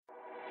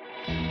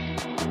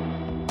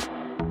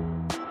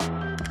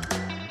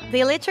The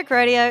Electric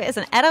Rodeo is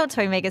an adult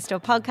toy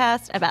megastore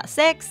podcast about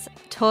sex,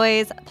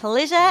 toys,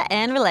 pleasure,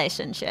 and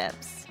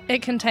relationships.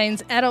 It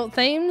contains adult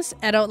themes,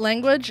 adult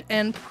language,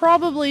 and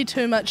probably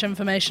too much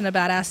information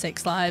about our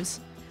sex lives.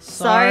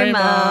 Sorry,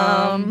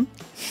 Mum.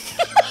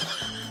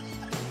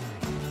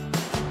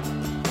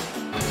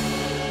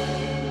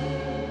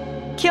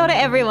 Kia ora,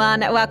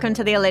 everyone. Welcome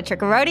to the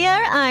Electric Rodeo.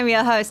 I'm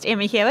your host,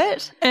 Emma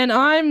Hewitt. And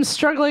I'm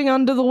struggling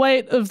under the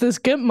weight of this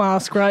gimp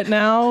mask right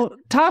now.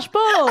 Tash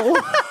Bull!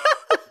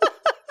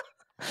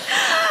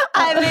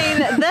 I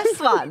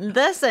mean,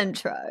 this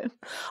intro.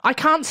 I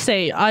can't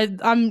see.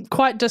 I'm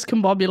quite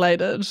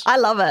discombobulated. I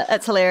love it.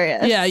 It's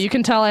hilarious. Yeah, you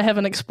can tell I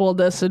haven't explored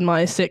this in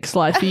my sex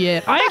life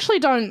yet. I actually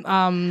don't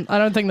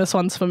think this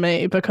one's for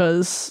me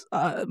because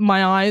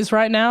my eyes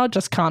right now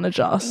just can't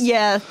adjust.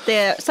 Yeah,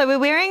 so we're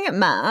wearing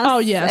masks. Oh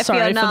yeah,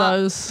 sorry for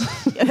those.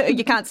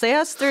 You can't see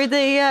us through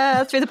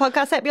the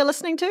podcast app you're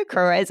listening to.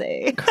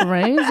 Crazy. But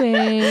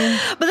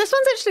this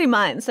one's actually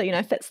mine,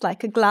 so fits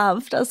like a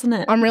glove, doesn't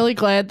it? I'm really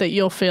glad that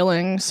you're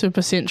feeling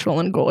super sensual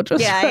and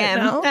gorgeous.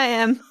 Yeah, right I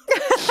am.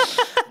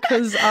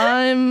 Because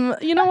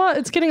you know what?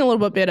 It's getting a little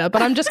bit better,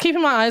 but I'm just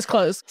keeping my eyes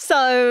closed.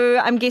 So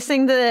I'm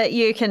guessing that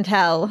you can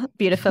tell,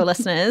 beautiful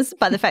listeners,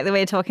 by the fact that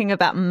we're talking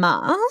about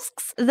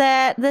masks,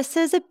 that this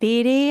is a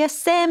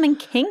BDSM and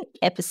Kink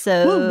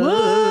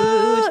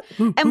episode.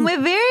 And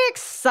we're very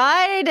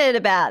excited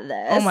about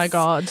this. Oh my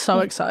God, so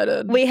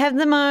excited. We have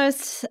the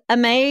most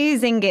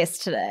amazing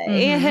guest today.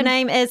 Mm-hmm. Her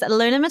name is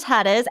Luna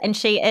Matatas, and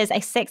she is a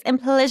sex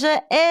and pleasure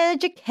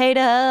educator.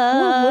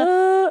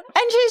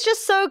 And she's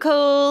just so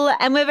cool,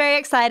 and we're very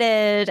excited.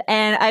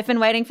 And I've been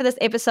waiting for this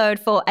episode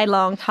for a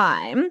long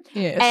time.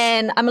 Yes.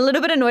 And I'm a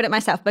little bit annoyed at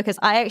myself because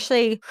I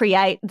actually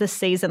create the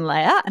season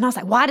layout. And I was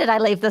like, why did I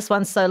leave this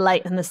one so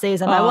late in the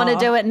season? I want to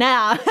do it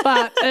now.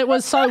 But it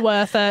was so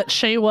worth it.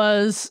 She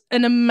was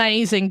an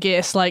amazing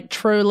guest, like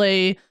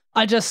truly.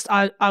 I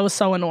was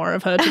so in awe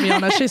of her, to be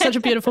honest. She's such a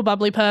beautiful,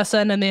 bubbly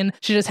person. And then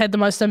she just had the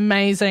most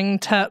amazing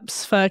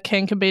tips for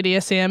kink and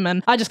BDSM.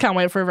 And I just can't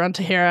wait for everyone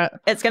to hear it.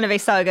 It's going to be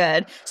so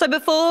good. So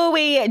before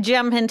we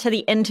jump into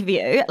the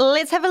interview,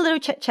 let's have a little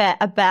chit chat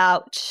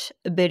about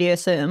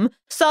BDSM.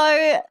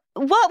 So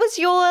what was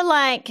your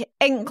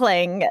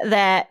inkling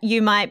that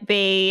you might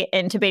be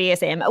into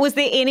BDSM? Was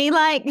there any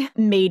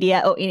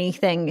media or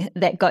anything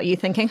that got you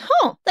thinking,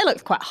 that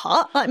looks quite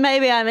hot.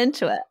 Maybe I'm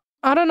into it.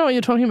 I don't know what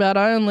you're talking about.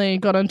 I only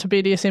got into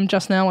BDSM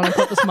just now when I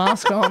put this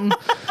mask on.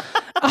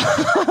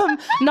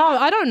 No,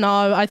 I don't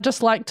know. I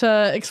just like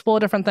to explore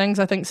different things.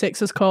 I think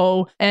sex is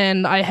cool.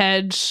 And I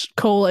had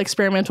cool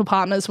experimental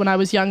partners when I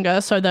was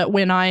younger, so that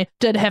when I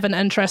did have an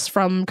interest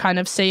from kind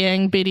of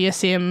seeing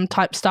BDSM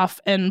type stuff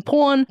in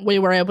porn, we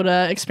were able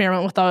to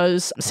experiment with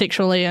those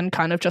sexually in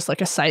kind of just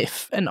like a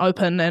safe and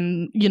open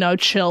and,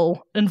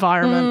 chill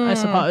environment, I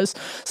suppose.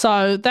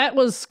 So that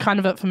was kind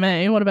of it for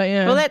me. What about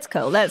you? Well, that's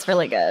cool. That's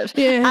really good.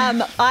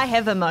 Yeah. I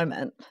have a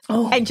moment.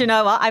 Oh. And you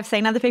know what? I've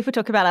seen other people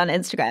talk about it on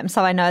Instagram,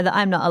 so I know that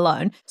I'm not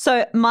alone.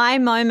 So my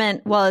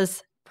moment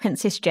was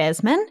Princess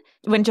Jasmine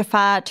when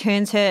Jafar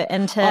turns her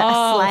into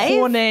a slave.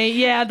 Horny.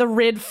 Yeah, the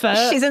red fit.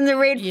 She's in the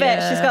red fit.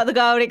 She's got the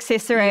gold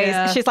accessories.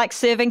 Yeah. She's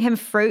serving him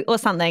fruit or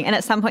something. And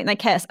at some point they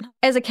kiss.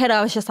 As a kid,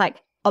 I was just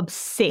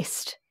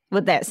obsessed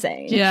with that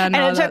scene. Yeah, no,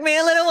 and it took me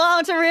a little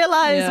while to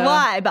realize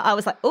why. But I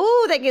was like,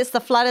 oh, that gets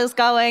the flutters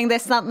going.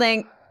 There's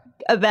something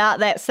about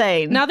that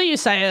scene. Now that you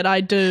say it,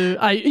 I do.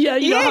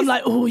 I'm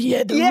like, oh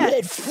yeah, the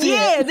red fit.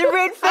 Yeah, the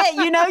red fit.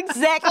 You know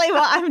exactly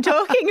what I'm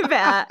talking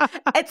about.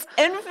 It's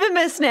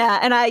infamous now.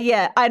 And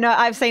I know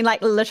I've seen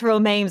literal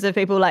memes of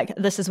people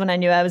this is when I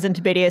knew I was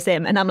into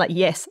BDSM. And I'm like,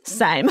 yes,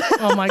 same.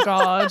 Oh my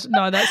God.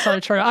 No, that's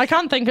so true. I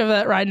can't think of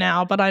it right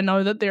now, but I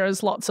know that there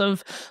is lots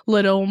of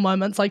little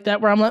moments like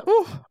that where I'm like,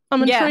 oh,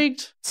 I'm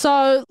intrigued. Yeah.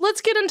 So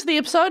let's get into the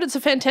episode. It's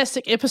a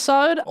fantastic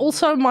episode.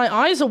 Also, my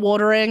eyes are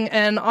watering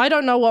and I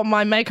don't know what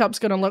my makeup's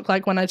going to look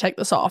like when I take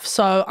this off.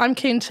 So I'm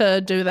keen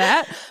to do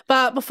that.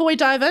 But before we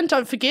dive in,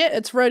 don't forget,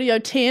 it's Rodeo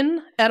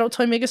 10, Adult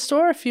Toy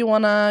Megastore, if you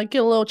want to get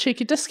a little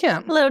cheeky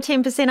discount. A little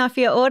 10% off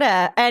your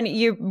order. And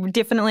you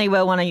definitely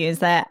will want to use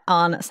that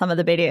on some of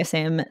the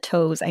BDSM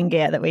tools and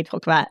gear that we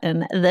talk about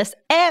in this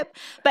app.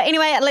 But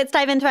anyway, let's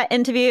dive into our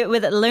interview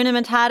with Luna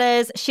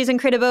Matatas. She's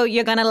incredible.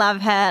 You're going to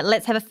love her.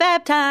 Let's have a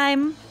fab time.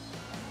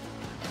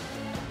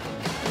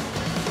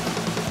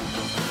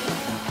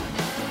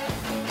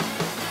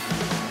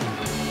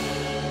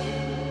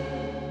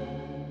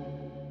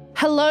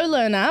 Hello,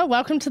 Luna.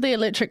 Welcome to the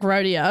Electric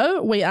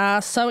Rodeo. We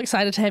are so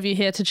excited to have you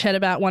here to chat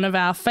about one of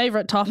our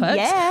favourite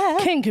topics,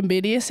 Kink and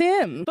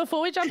BDSM.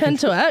 Before we jump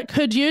into it,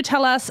 could you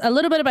tell us a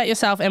little bit about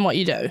yourself and what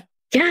you do?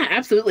 Yeah,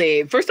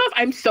 absolutely. First off,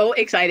 I'm so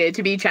excited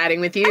to be chatting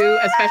with you,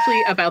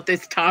 especially about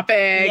this topic.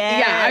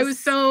 Yes. Yeah, I was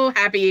so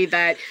happy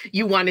that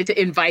you wanted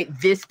to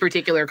invite this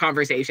particular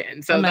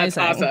conversation. So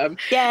Amazing. That's awesome.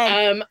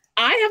 Yay.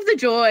 I have the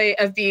joy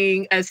of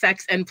being a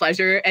sex and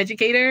pleasure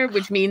educator,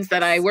 which means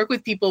that I work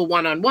with people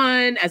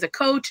one-on-one as a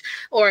coach,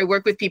 or I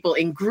work with people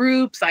in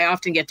groups. I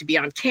often get to be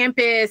on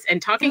campus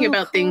and talking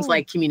about things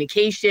like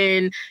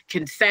communication,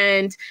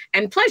 consent,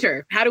 and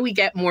pleasure. How do we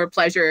get more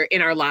pleasure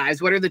in our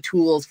lives? What are the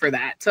tools for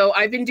that? So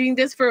I've been doing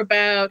this for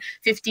about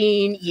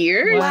 15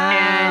 years.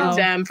 Wow.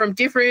 And from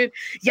different,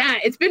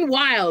 it's been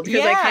wild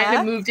because I kind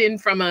of moved in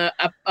from a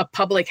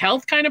public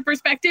health kind of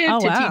perspective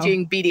to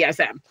teaching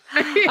BDSM.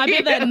 I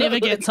bet that never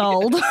gets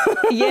old.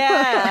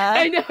 Yeah.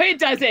 I know it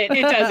doesn't.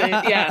 It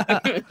doesn't. Yeah.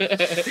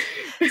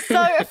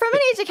 So from an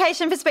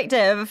education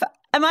perspective,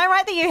 am I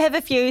right that you have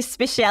a few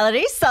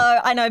specialities? So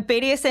I know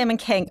BDSM and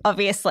kink,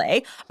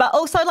 obviously, but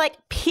also like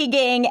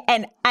pigging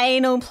and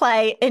anal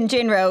play in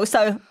general.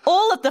 So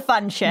all of the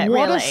fun shit,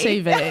 what really.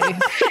 a CV.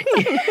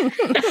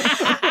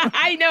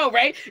 I know,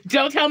 right?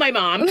 Don't tell my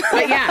mom.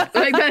 But yeah,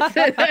 like that's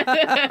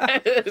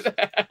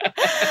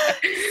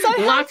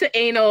so lots of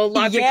anal,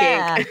 lots of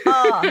kink.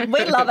 Oh,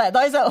 we love it.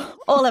 Those are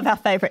all of our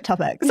favorite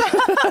topics.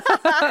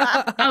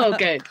 Oh,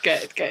 good.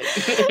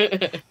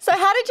 So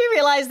how did you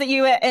realize that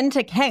you were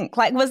into kink?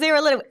 Like, was there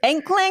a little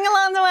inkling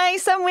along the way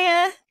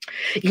somewhere?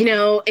 You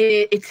know,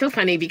 it's so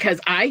funny because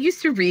I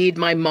used to read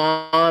my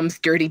mom's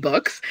dirty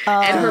books,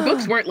 and her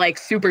books weren't like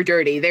super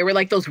dirty. They were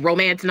like those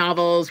romance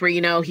novels where,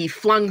 you know, he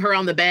flung her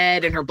on the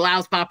bed and her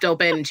blouse popped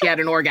open and she had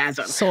an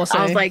orgasm. Saucy.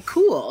 I was like,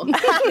 cool.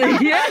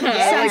 Yeah,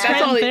 like,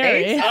 that's all it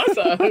takes.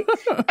 Awesome.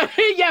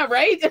 Yeah,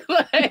 right?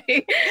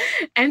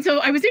 And so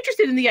I was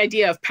interested in the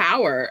idea of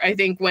power, I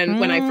think,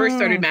 when I first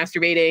started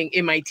masturbating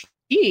in my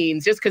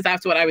teens, just because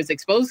that's what I was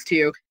exposed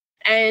to.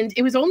 And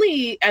it was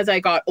only as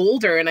I got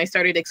older and I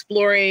started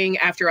exploring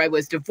after I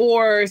was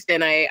divorced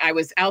and I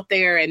was out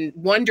there and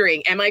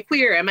wondering, am I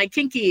queer? Am I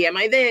kinky? Am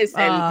I this?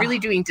 And really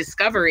doing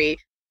discovery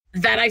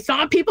that I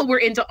saw people were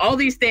into all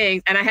these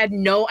things and I had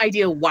no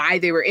idea why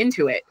they were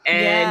into it.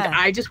 And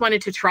I just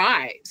wanted to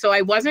try. So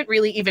I wasn't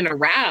really even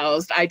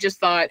aroused. I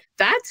just thought,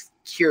 that's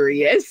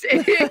curious.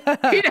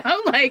 You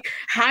know, like,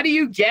 how do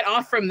you get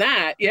off from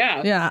that?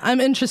 Yeah, I'm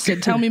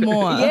interested. Tell me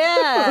more.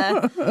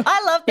 Yeah,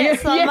 I love that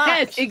so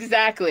much. Yes,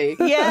 exactly.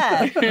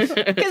 Yeah,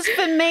 because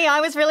for me, I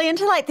was really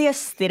into like the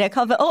aesthetic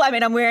of it. Oh, I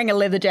mean, I'm wearing a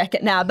leather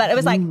jacket now, but it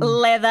was like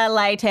leather,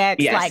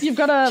 latex. Yes. Like You've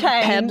got a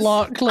chains.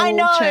 padlock,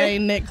 little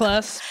chain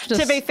necklace.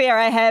 To be fair,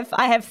 I have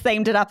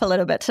themed it up a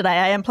little bit today.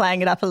 I am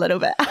playing it up a little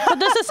bit. But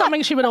this is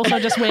something she would also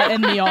just wear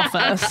in the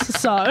office.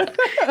 So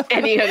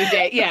any other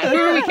day. Yeah, who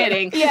are we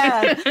kidding?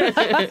 Yeah.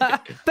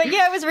 But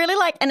yeah, it was really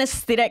like an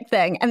aesthetic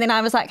thing. And then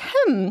I was like,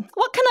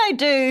 what can I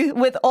do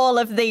with all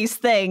of these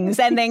things?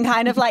 And then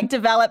kind of like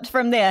developed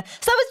from there.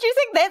 So do you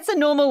think that's a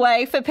normal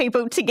way for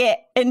people to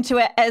get into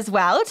it as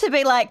well? To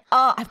be like,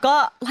 oh, I've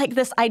got like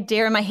this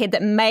idea in my head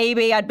that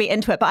maybe I'd be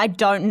into it, but I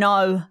don't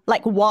know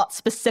like what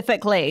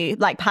specifically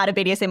like part of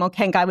BDSM or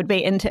kink I would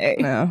be into.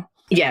 yeah.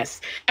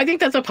 Yes. I think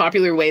that's a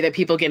popular way that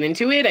people get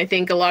into it. I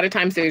think a lot of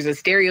times there's a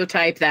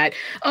stereotype that,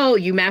 oh,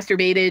 you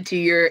masturbated to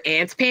your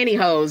aunt's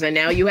pantyhose and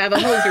now you have a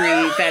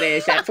hosiery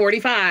fetish at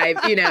 45,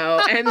 you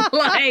know, and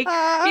like,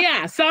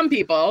 yeah, some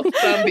people.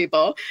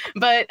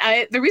 But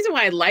the reason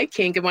why I like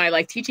kink and why I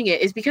like teaching it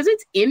is because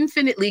it's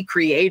infinitely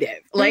creative.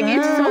 Like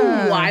it's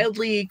so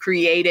wildly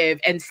creative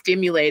and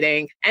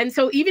stimulating. And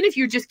so even if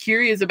you're just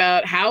curious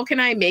about how can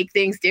I make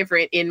things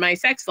different in my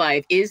sex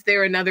life, is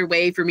there another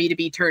way for me to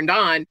be turned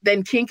on?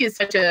 Then kink is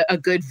such a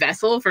good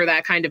vessel for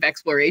that kind of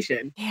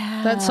exploration.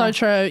 Yeah. That's so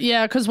true.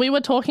 Yeah, because we were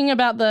talking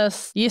about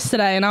this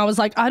yesterday and I was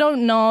like, I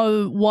don't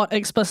know what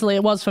explicitly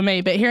it was for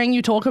me, but hearing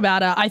you talk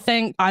about it, I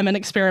think I'm an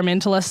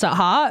experimentalist at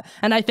heart.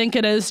 And I think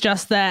it is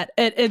just that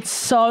it's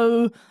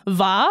so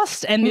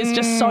vast and there's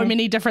just so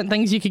many different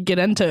things you could get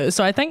into.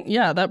 So I think,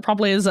 that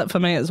probably is it for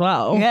me as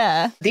well.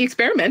 Yeah. The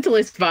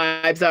experimentalist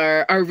vibes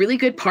are really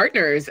good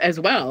partners as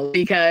well,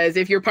 because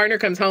if your partner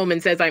comes home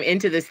and says, I'm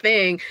into this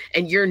thing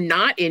and you're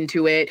not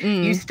into it,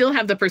 you still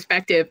have the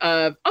perspective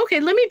of, okay,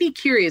 let me be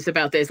curious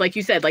about this. Like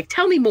you said, like,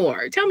 tell me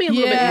more. Tell me a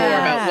little bit more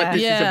about what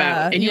this is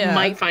about. And you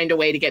might find a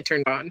way to get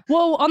turned on.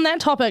 Well, on that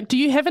topic, do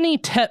you have any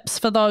tips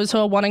for those who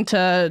are wanting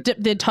to dip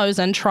their toes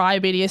in, try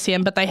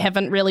BDSM, but they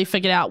haven't really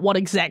figured out what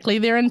exactly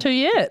they're into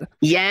yet?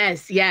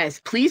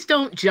 Yes. Please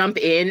don't jump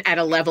in at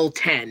a level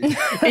 10.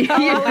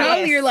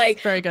 You're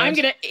like, I'm going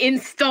to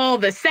install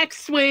the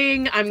sex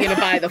swing. I'm going to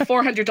buy the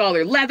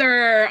 $400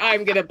 leather.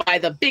 I'm going to buy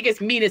the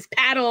biggest, meanest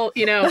paddle.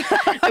 You know,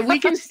 we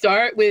can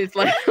start with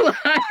like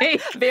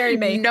very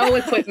mean. No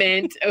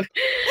equipment.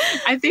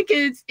 I think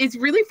it's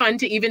really fun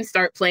to even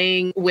start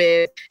playing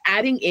with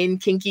adding in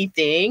kinky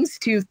things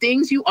to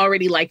things you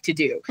already like to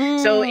do.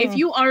 So if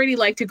you already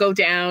like to go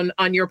down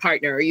on your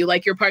partner, or you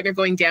like your partner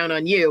going down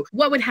on you,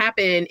 what would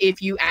happen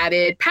if you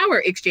added power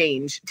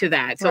exchange to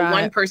that? So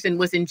one person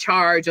was in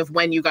charge of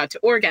when you got to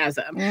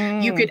orgasm.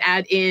 You could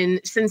add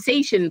in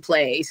sensation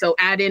play. So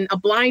add in a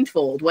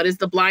blindfold. What does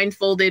the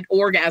blindfolded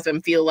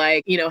orgasm feel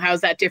like? You know,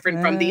 how's that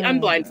different from the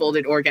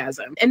unblindfolded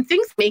orgasm. And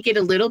things make it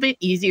a little bit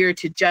easier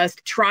to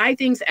just try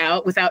things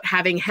out without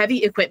having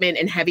heavy equipment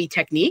and heavy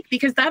technique,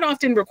 because that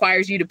often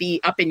requires you to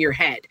be up in your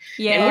head.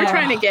 Yeah. And we're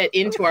trying to get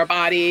into our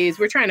bodies.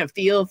 We're trying to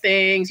feel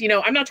things. You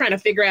know, I'm not trying to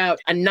figure out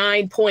a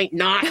 9-point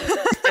knot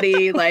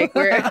study. Like,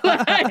 we're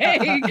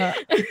like,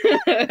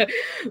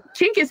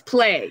 kink is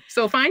play.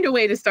 So find a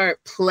way to start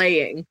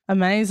playing.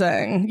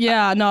 Amazing.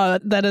 Yeah, no,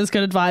 that is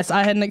good advice.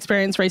 I had an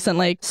experience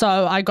recently.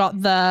 So I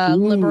got the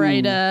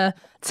Liberator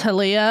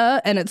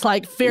Talia, and it's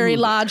like very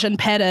large and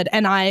padded,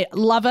 and I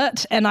love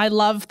it, and I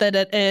love that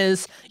it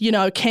is, you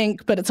know,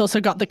 kink, but it's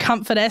also got the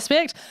comfort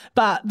aspect.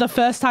 But the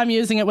first time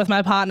using it with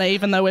my partner,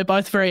 even though we're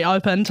both very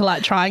open to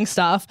like trying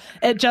stuff,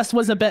 it just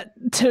was a bit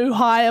too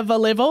high of a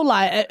level.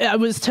 Like it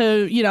was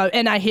too, you know,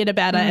 in our head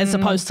about it as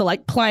opposed to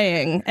like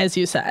playing, as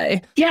you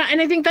say. Yeah,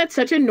 and I think that's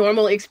such a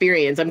normal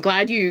experience. I'm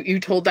glad you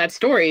told that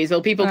story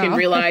so people can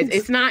realize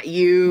it's not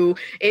you.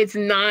 It's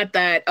not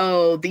that,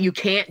 you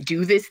can't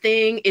do this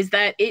thing. Is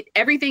that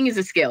everything is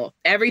a skill.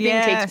 Everything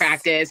takes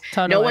practice.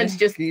 Totally. No one's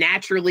just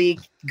naturally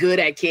good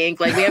at kink.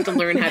 Like, we have to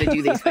learn how to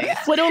do these things.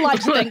 We'd all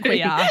like to think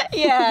we are.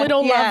 Yeah. We'd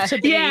all love to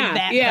be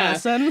that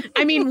person.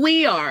 I mean,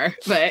 we are,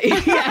 but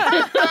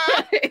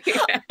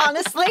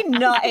honestly,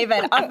 not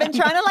even. I've been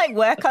trying to like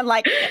work on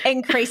like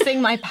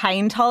increasing my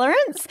pain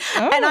tolerance,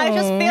 and I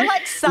just feel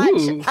like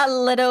such a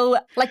little,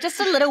 like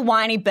just a little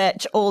whiny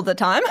bitch all the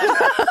time.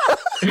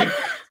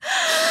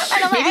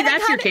 Maybe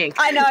that's your kink.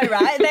 I know,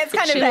 right? That's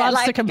kind of she it. loves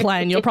Like, to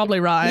complain. You're probably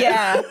right.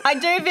 Yeah, I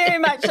do very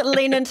much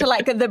lean into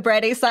like the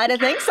bratty side of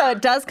things, so it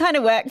does kind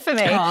of work for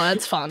me. Oh,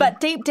 that's fun. But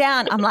deep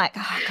down, I'm like,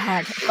 oh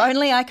God, if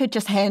only I could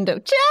just handle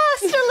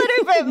just a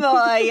little bit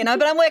more, you know.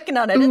 But I'm working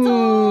on it. It's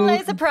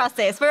always a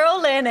process. We're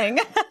all learning.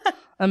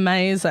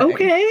 Amazing.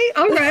 Okay,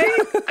 all right.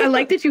 I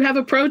like that you have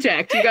a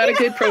project. You got a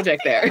good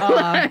project there.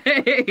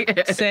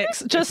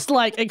 Sex, just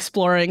like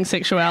exploring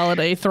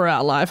sexuality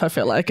throughout life, I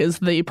feel like is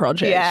the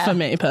project for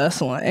me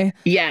personally.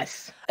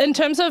 Yes. In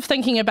terms of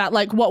thinking about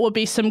like what would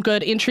be some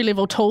good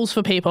entry-level tools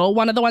for people,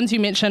 one of the ones you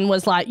mentioned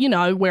was like, you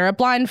know, wear a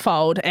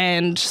blindfold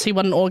and see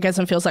what an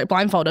orgasm feels like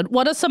blindfolded.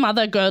 What are some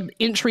other good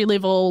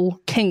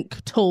entry-level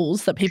kink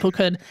tools that people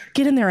could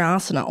get in their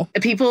arsenal?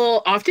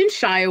 People often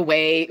shy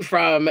away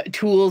from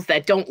tools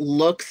that don't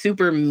look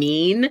super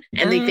mean,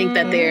 and they think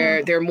that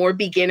they're more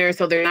beginner,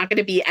 so they're not going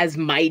to be as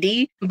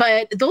mighty.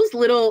 But those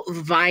little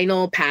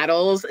vinyl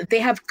paddles, they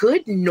have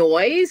good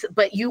noise,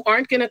 but you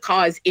aren't going to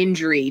cause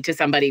injury to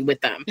somebody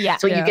with them. Yeah.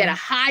 So you get a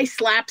high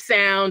slap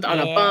sound on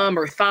a bum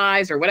or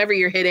thighs or whatever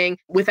you're hitting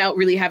without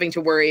really having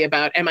to worry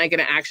about, am I going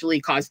to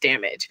actually cause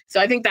damage? So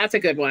I think that's a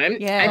good one.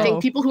 Yeah. I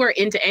think people who are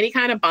into any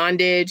kind of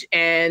bondage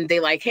and they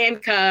like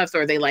handcuffs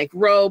or they like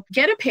rope,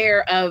 get a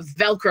pair of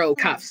Velcro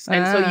cuffs.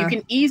 And so you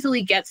can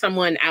easily get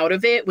someone out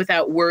of it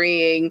without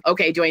worrying,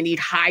 okay, do I need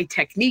high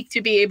technique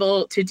to be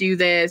able to do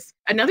this?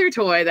 Another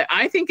toy that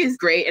I think is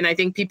great and I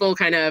think people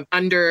kind of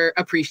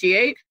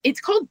underappreciate, it's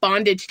called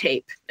bondage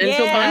tape. And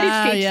so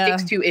bondage tape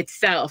sticks to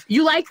itself.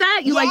 You like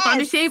that? You like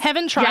bondage tape?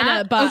 Haven't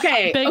tried it, but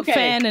big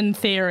fan in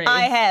theory.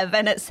 I have,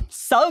 and it's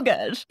so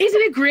good.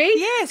 Isn't it great?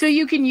 Yes. So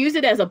you can use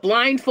it as a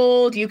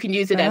blindfold. You can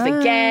use it as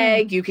a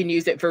gag. You can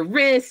use it for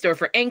wrist or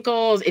for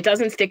ankles. It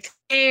doesn't stick to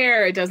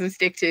hair. It doesn't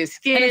stick to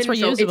skin. And it's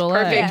reusable. So it's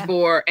perfect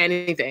for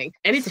anything.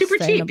 And it's super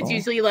cheap. It's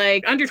usually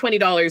like under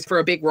 $20 for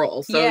a big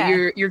roll. So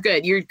you're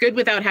good. You're good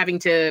without having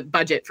to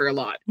budget for a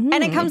lot.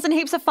 And it comes in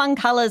heaps of fun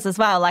colors as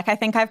well. Like I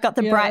think I've got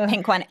the bright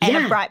pink one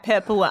and a bright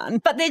purple one.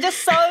 But they're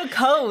just so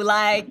cool.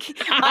 Like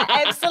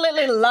I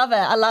absolutely love it.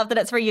 I love that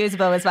it's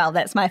reusable as well.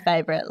 That's my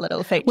favorite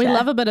little feature. We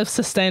love a bit of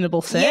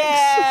sustainable sex.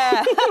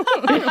 Yeah.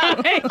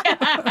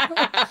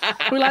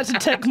 We like to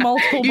tick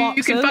multiple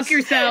boxes. You can fuck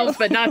yourself,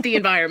 but not the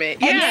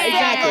environment. Yeah,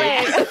 exactly.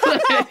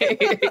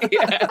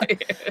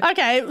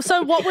 Okay,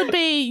 so what would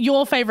be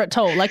your favorite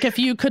tool? Like if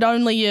you could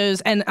only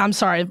use, and I'm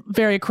sorry,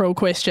 very cruel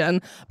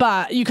question,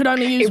 but you could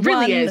only use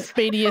one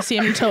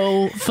BDSM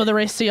tool for the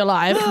rest of your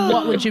life,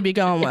 what would you be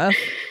going with?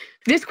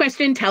 This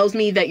question tells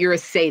me that you're a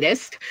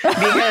sadist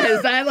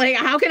because I'm like,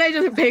 how can I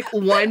just pick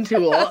one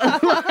tool?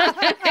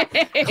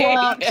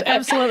 Clocked,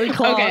 absolutely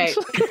clocked. Okay.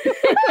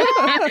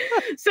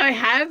 So I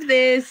have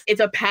this,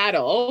 it's a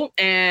paddle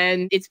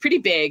and it's pretty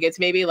big. It's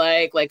maybe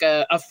like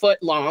a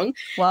foot long.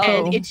 Whoa.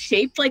 And it's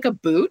shaped like a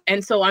boot.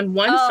 And so on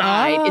one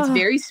side, it's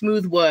very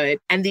smooth wood.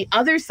 And the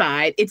other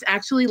side, it's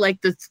actually like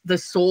the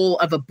sole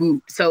of a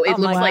boot. So it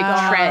looks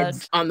like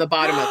treads on the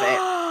bottom of it.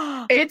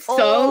 It's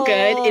so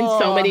good in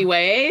so many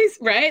ways,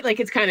 right? Like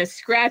it's kind of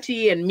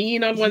scratchy and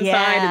mean on one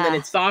side and then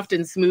it's soft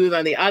and smooth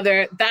on the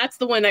other. That's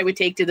the one I would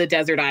take to the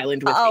desert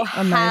island with me. Oh,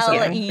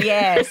 hell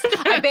yes.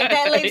 I bet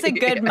that leaves a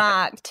good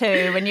mark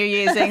too when you're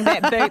using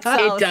that boot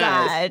sole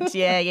side.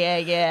 Yeah.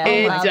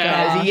 It does.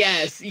 God.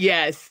 Yes.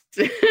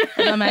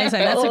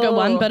 Amazing. That's a good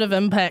one. Bit of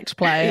impact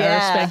play. I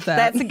respect that.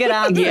 That's a good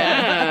answer.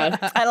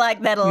 Yeah. I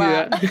like that a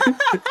lot.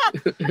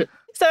 Yeah.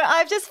 So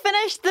I've just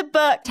finished the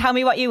book Tell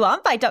Me What You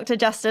Want by Dr.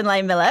 Justin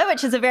Lane Miller,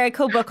 which is a very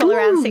cool book all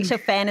around sexual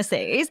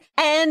fantasies.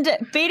 And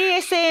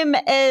BDSM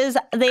is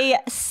the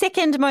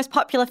second most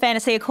popular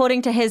fantasy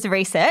according to his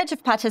research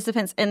of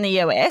participants in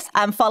the US,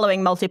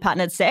 following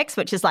multi-partnered sex,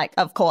 which is like,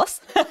 of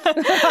course.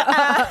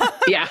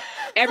 Yeah.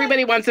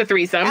 Everybody wants a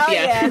threesome. Oh,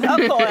 yeah,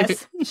 of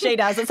course. She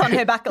does. It's on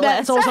her bucket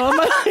list. That's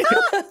awesome.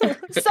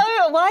 So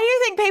why do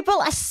you think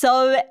people are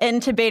so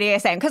into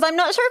BDSM? Because I'm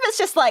not sure if it's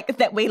just like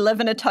that we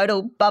live in a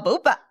total bubble,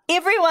 but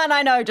everyone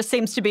I know just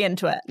seems to be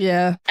into it.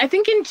 Yeah. I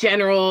think in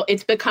general,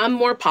 it's become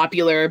more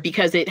popular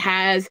because it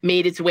has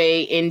made its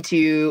way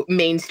into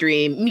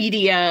mainstream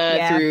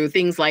media through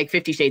things like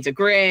 50 Shades of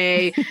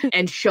Grey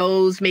and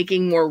shows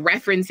making more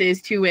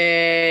references to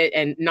it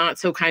and not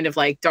so kind of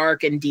like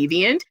dark and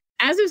deviant.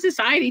 As a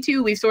society,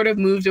 too, we've sort of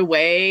moved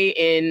away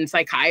in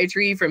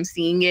psychiatry from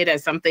seeing it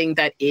as something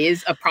that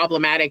is a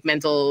problematic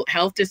mental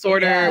health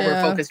disorder. Yeah.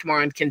 We're focused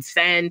more on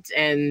consent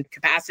and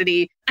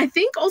capacity. I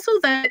think also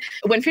that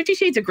when 50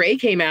 Shades of Grey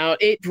came out,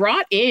 it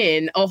brought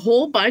in a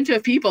whole bunch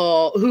of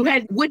people who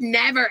would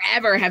never,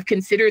 ever have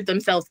considered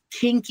themselves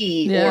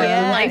kinky or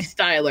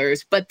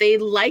lifestylers, but they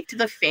liked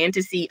the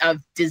fantasy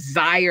of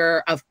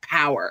desire of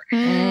power.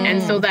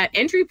 And so that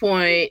entry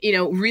point,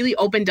 really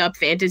opened up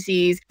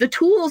fantasies. The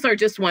tools are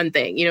just one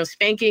thing,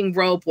 spanking,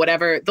 rope,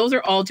 whatever, those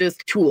are all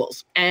just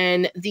tools.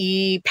 And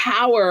the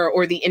power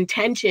or the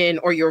intention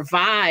or your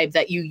vibe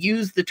that you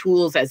use the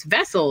tools as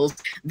vessels,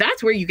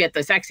 that's where you get the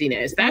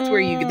sexiness. That's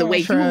where the way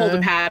you hold a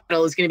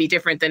paddle is going to be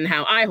different than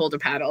how I hold a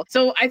paddle.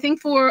 So I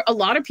think for a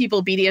lot of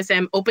people,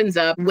 BDSM opens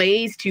up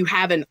ways to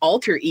have an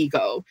alter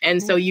ego.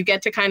 And so you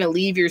get to kind of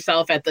leave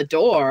yourself at the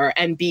door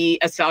and be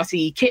a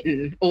saucy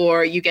kitten,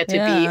 or you get to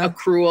be a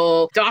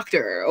cruel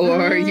doctor,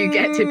 or you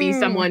get to be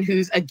someone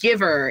who's a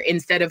giver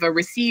instead of a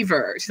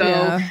receiver.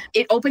 So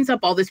it opens up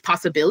all this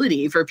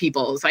possibility for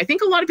people. So I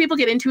think a lot of people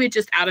get into it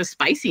just out of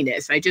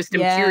spiciness. I just am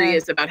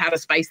curious about how to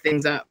spice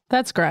things up.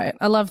 That's great.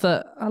 I love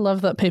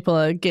that people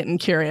are getting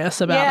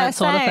curious about that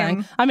sort of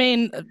thing. I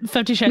mean,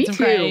 50 Shades of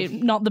Grey,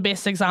 not the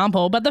best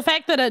example, but the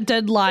fact that it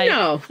did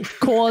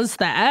cause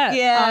that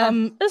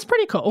is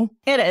pretty cool.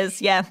 It is,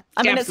 yeah.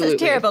 I mean, it's a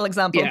terrible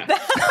example. Yeah.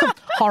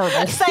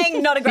 Horrible.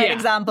 Saying not a great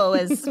example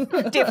is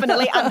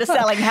definitely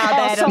underselling how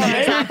bad of an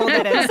example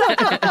that is.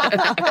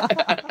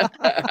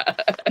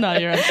 No,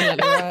 you're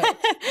absolutely right.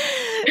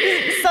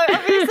 So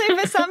obviously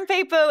for some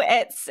people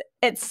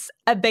it's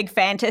a big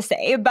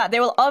fantasy, but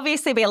there will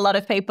obviously be a lot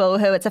of people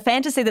who it's a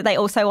fantasy that they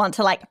also want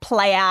to like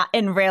play out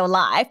in real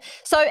life.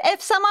 So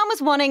if someone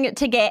was wanting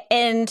to get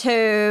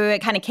into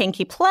kind of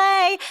kinky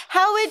play,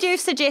 how would you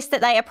suggest that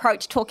they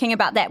approach talking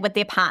about that with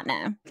their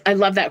partner? I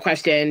love that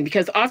question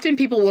because often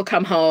people will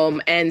come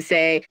home and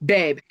say,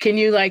 babe, can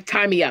you like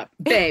tie me up?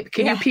 Babe,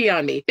 can you pee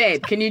on me?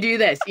 Babe, can you do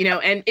this?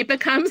 And it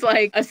becomes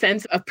like a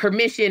sense of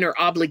permission or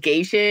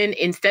obligation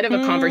instead of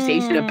a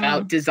conversation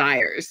about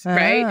desires,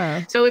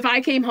 right? So if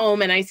I came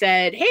home and I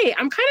said, hey,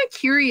 I'm kind of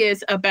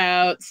curious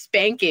about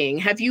spanking.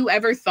 Have you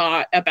ever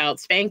thought about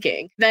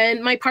spanking?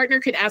 Then my partner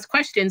could ask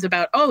questions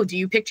about, do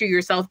you picture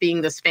yourself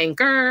being the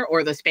spanker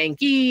or the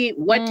spankee?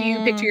 What do you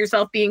picture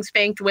yourself being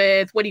spanked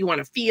with? What do you want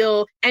to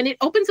feel? And it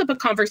opens up a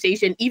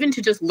conversation even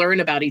to just learn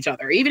about each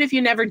other. Even if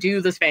you never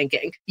do the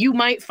spanking, you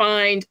might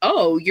find,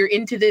 you're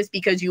into this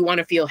because you want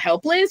to feel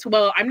helpless.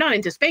 Well, I'm not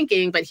into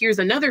spanking, but here's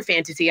another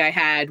fantasy I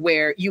had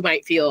where you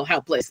might feel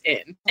helpless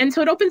in. And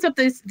so it opens up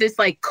this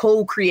like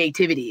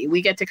co-creativity.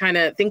 We get to kind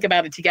of think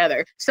about it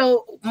together.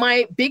 So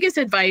my biggest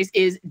advice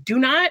is do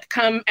not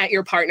come at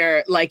your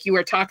partner like you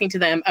are talking to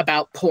them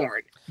about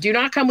porn. Do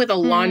not come with a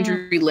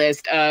laundry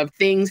list of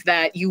things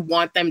that you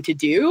want them to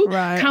do.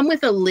 Right. Come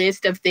with a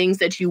list of things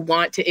that you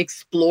want to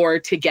explore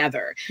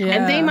together. Yeah.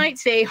 And they might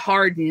say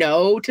hard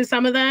no to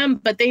some of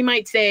them, but they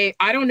might say,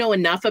 I don't know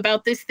enough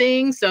about this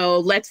thing, so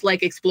let's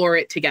like explore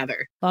it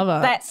together. Love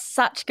it. That's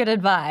such good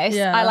advice.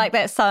 Yeah. I like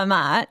that so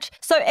much.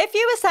 So if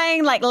you were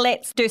saying like,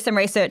 let's do some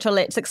research or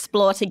let's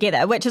explore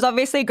together, which is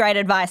obviously great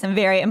advice and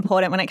very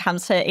important when it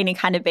comes to any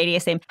kind of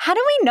BDSM, how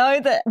do we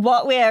know that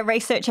what we're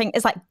researching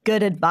is like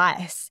good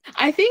advice?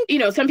 I think,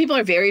 some people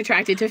are very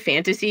attracted to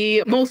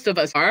fantasy. Most of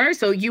us are.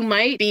 So you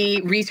might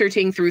be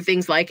researching through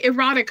things like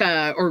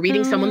erotica or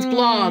reading someone's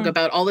blog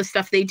about all the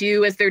stuff they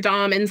do as their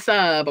dom and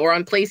sub, or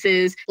on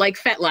places like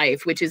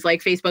FetLife, which is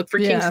like Facebook for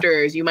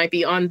Kinksters. You might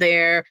be on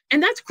there.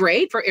 And that's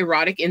great for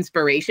erotic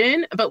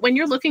inspiration. But when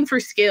you're looking for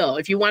skill,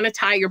 if you want to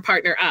tie your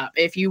partner up,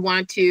 if you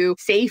want to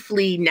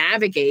safely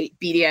navigate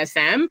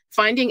BDSM,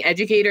 finding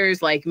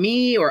educators like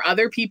me or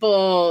other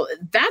people,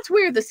 that's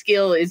where the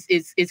skill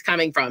is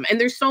coming from.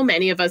 And there's so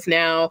many of us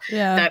now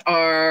that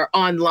are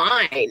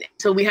online.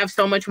 So we have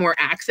so much more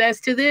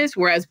access to this.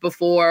 Whereas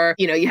before,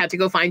 you had to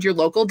go find your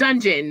local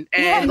dungeon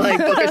and like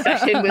book a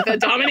session with a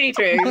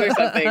dominatrix or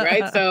something,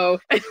 right? So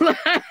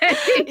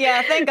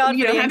thank God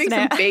for having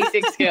some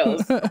basic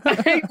skills.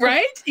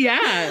 Right?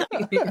 Yeah.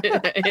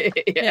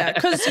 Yeah,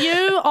 because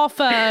you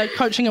offer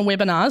coaching and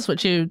webinars,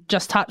 which you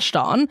just touched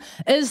on.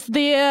 Is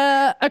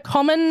there a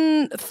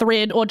common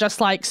thread or just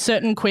like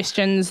certain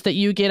questions that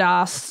you get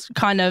asked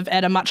kind of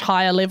at a much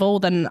higher level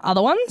than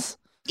other ones?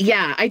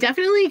 Yeah, I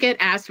definitely get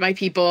asked by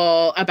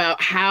people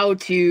about how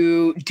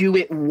to do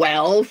it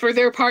well for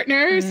their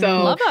partner.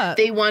 So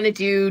they want to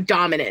do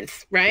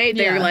dominance, right?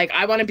 They're like,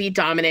 I want to be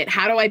dominant.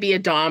 How do I be a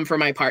dom for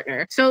my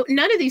partner? So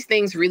none of these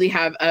things really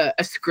have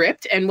a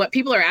script. And what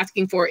people are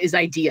asking for is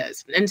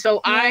ideas. And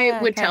so I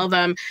would tell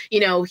them,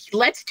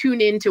 let's tune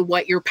into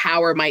what your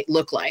power might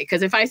look like.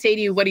 Because if I say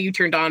to you, what are you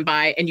turned on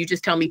by? And you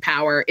just tell me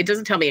power, it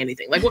doesn't tell me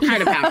anything. Like, what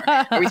kind of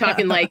power? Are we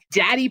talking like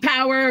daddy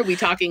power? Are we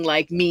talking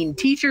like mean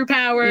teacher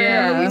power?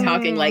 Yeah. Are we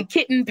talking like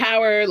kitten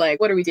power? Like,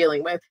 what are we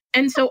dealing with?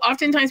 And so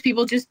oftentimes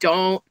people just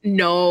don't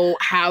know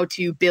how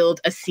to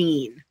build a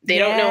scene. They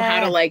don't know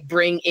how to like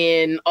bring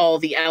in all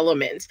the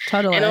elements.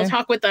 Totally. And I'll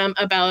talk with them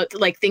about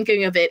like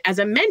thinking of it as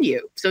a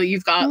menu. So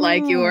you've got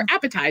like your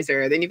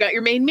appetizer, then you've got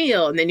your main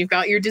meal, and then you've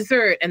got your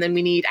dessert, and then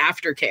we need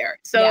aftercare.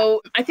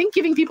 So I think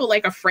giving people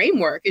like a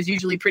framework is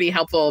usually pretty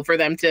helpful for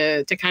them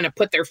to kind of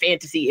put their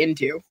fantasy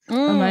into.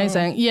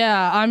 Amazing.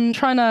 Yeah, I'm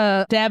trying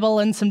to dabble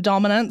in some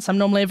dominance. I'm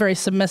normally a very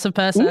submissive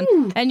person.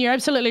 And you're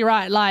absolutely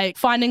right. Like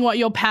finding what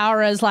your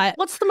power is, like,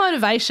 what's the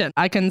motivation?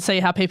 I can see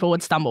how people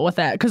would stumble with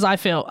that because I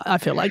feel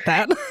like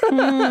that.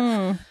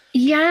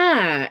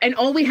 Yeah. And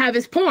all we have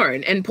is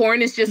porn. And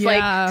porn is just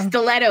like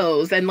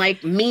stilettos and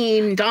like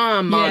mean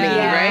dom mommy,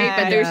 right?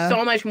 But there's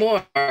so much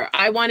more.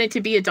 I wanted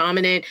to be a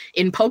dominant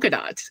in polka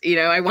dots.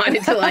 I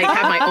wanted to like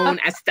have my own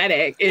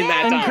aesthetic in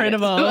that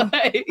Incredible.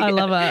 I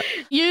love it.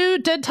 You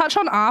did touch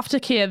on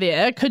aftercare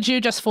there. Could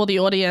you just for the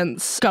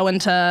audience go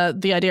into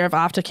the idea of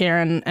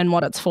aftercare and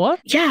what it's for?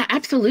 Yeah,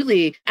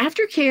 absolutely.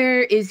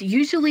 Aftercare is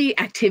usually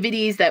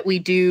activities that we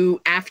do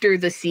after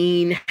the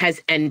scene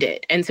has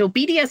ended. And so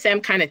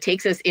BDSM kind of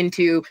takes us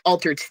into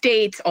altered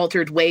states,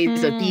 altered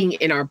ways of being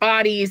in our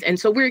bodies. And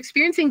so we're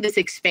experiencing this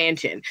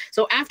expansion.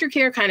 So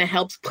aftercare kind of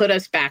helps put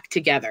us back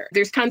together.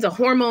 There's tons of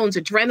hormones,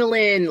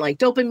 adrenaline, like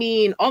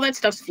dopamine, all that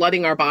stuff's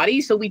flooding our body.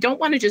 So we don't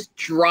want to just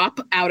drop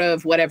out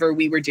of whatever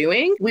we were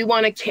doing. We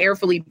want to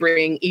carefully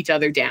bring each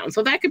other down.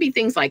 So that could be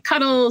things like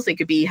cuddles. It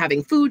could be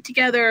having food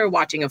together,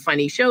 watching a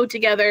funny show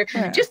together,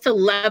 just to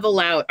level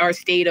out our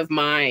state of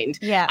mind.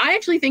 Yeah. I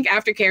actually think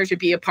aftercare should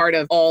be a part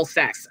of all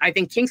sex. I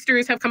think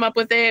kinksters have come up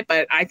with it,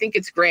 but I think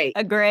it's great.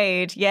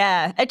 Agreed.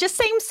 Yeah. It just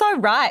seems so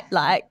right.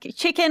 Like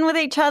check in with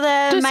each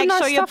other, make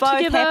sure you're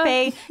both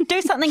happy,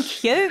 do something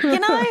cute,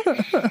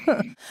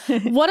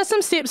 What are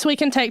some steps we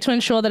can take to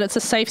ensure that it's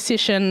a safe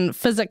session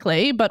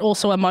physically, but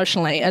also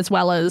emotionally, as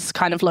well as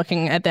kind of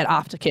looking at that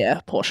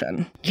aftercare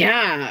portion?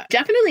 Yeah,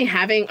 definitely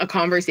having a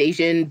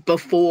conversation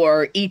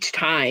before each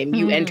time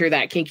you enter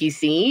that kinky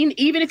scene,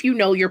 even if you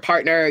know your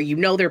partner, you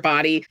know their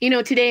body.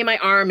 Today my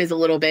arm is a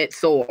little bit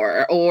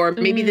sore, or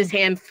maybe this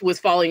hand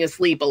was falling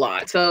asleep a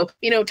lot. So,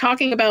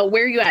 talking about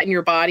where you're at in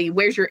your body,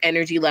 where's your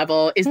energy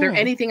level? Is there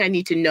anything I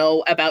need to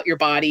know about your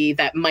body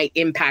that might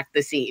impact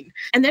the scene?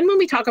 And then when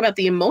we talk about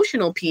the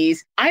emotional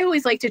piece, I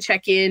always like to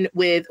check in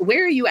with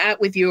where are you at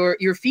with your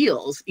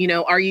feels?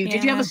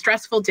 Did you have a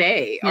stressful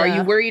day? Are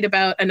you worried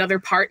about another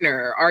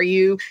partner? Are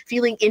you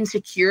feeling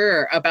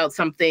insecure about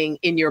something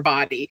in your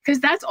body? Because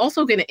that's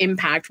also going to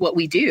impact what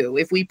we do.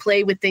 If we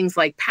play with things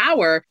like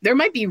power, there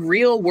might be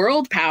real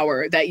world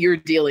power that you're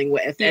dealing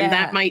with, and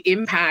that might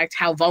impact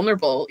how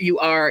vulnerable you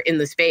are in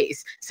the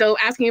space. So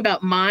asking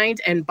about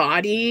mind and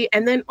body,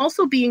 and then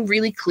also being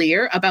really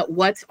clear about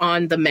what's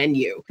on the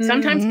menu.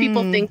 Sometimes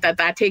people think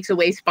that takes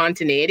away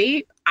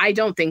spontaneity. I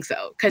don't think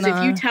so. Because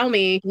if you tell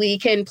me we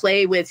can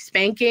play with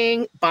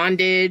spanking,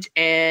 bondage,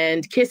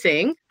 and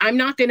kissing, I'm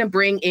not going to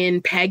bring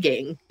in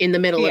pegging in the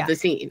middle of the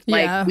scene.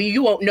 Like,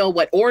 you won't know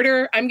what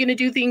order I'm going to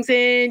do things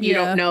in. You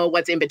don't know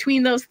what's in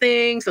between those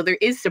things. So there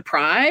is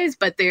surprise,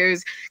 but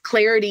there's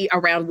clarity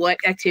around what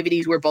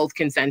activities we're both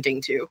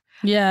consenting to.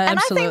 Yeah, and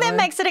absolutely. I think that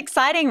makes it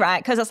exciting,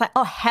 right? Because it's like,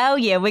 oh, hell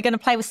yeah, we're going to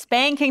play with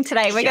spanking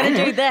today. We're going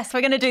to do this.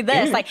 We're going to do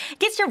this. Like,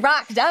 gets you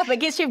rocked up.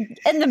 It gets you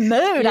in the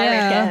mood, I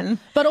reckon.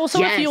 But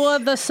also if you're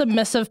the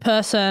submissive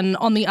person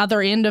on the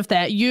other end of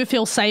that, you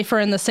feel safer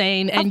in the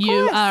scene and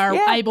you are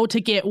able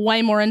to get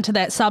way more into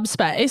that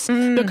subspace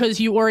because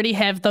you already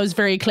have those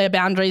very clear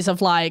boundaries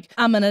of like,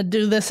 I'm going to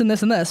do this and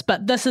this and this,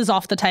 but this is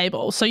off the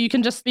table. So you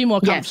can just be more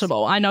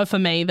comfortable. I know for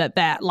me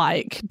that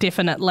like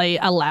definitely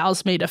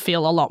allows me to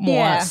feel a lot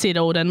more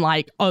settled and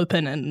like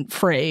open and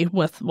free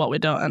with what we're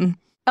doing.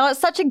 Oh,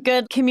 it's such a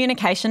good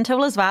communication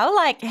tool as well,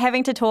 like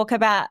having to talk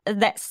about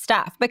that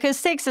stuff, because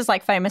sex is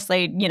like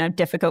famously,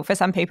 difficult for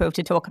some people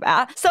to talk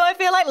about. So I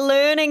feel like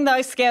learning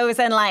those skills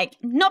and like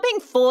not being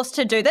forced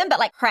to do them, but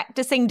like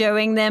practicing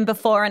doing them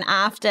before and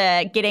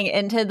after getting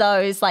into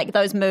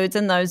those moods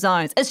and those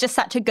zones is just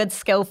such a good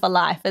skill for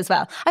life as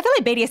well. I feel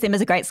like BDSM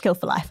is a great skill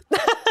for life.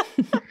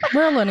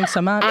 We're learning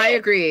so much. I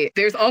agree.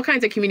 There's all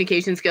kinds of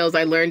communication skills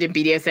I learned in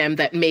BDSM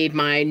that made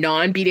my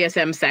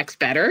non-BDSM sex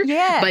better.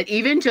 Yeah. But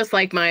even just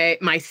like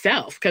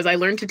myself, because I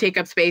learned to take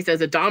up space as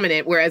a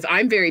dominant, whereas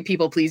I'm very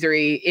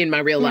people-pleasery in my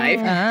real life.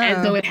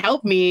 And so it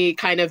helped me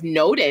kind of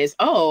notice,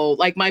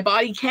 like my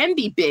body can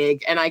be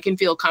big and I can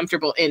feel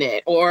comfortable in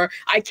it. Or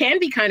I can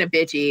be kind of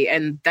bitchy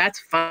and that's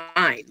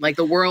fine. Like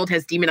the world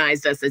has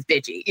demonized us as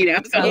bitchy,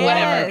 so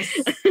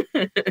whatever.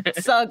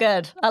 So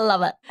good. I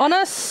love it. On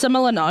a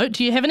similar note,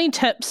 do you have any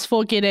tips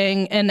for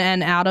getting in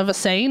and out of a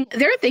scene?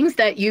 There are things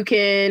that you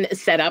can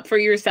set up for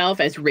yourself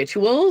as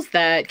rituals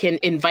that can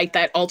invite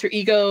that alter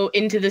ego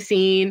into the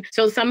scene.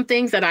 So some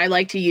things that I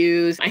like to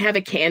use, I have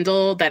a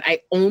candle that I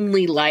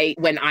only light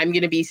when I'm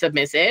going to be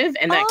submissive,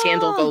 and that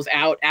candle goes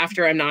out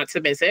after I'm not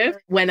submissive.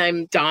 When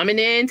I'm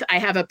dominant, I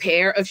have a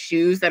pair of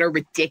shoes that are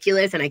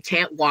ridiculous and I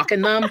can't walk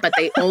in them, but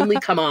they only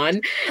come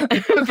on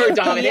for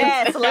dominance.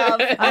 Yes,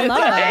 love. I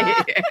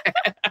love it.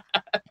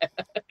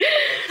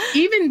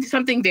 Even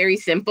something very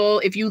simple,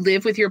 if you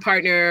live with your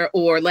partner,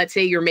 or let's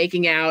say you're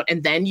making out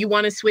and then you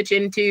want to switch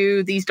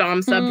into these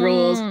dom sub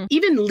roles,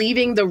 even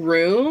leaving the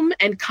room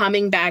and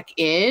coming back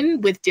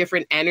in with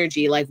different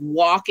energy, like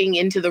walking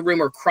into the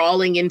room or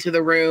crawling into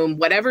the room,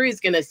 whatever is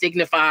going to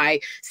signify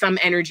some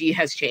energy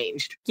has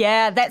changed.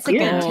 Yeah, that's a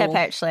good tip,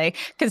 actually.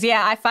 Because,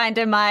 I find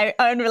in my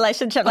own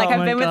relationship, like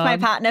I've been with my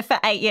partner for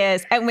 8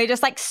 years and we're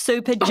just like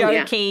super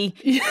jokey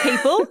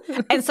people.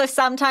 And so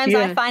sometimes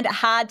I find it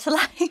hard to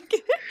like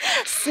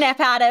snap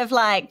out of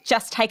like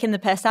just taking the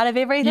piss out of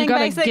everything. You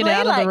gotta basically.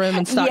 get out of the room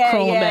and start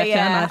crawling back in.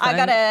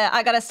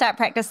 I gotta start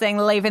practicing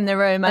leaving the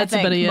room. That's I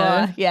think a bit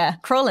of more.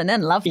 Crawling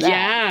in, love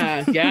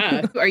that.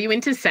 Yeah. Are you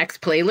into sex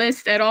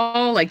playlists at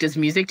all? Like, does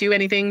music do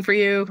anything for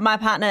you? My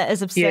partner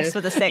is obsessed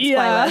with a sex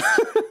playlist.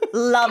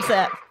 Loves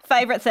it.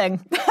 Favorite thing.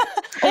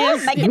 Or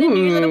making a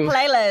new little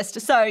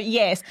playlist. So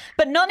yes,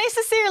 but not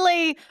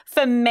necessarily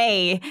for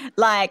me.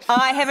 Like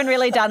I haven't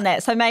really done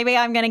that. So maybe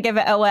I'm going to give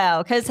it a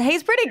whirl because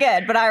he's pretty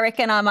good, but I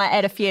reckon I might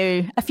add a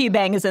few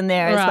bangers in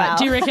there as well.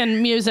 Do you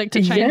reckon music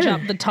to change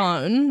up the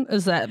tone?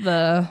 Is that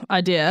the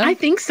idea? I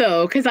think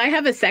so, because I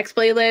have a sex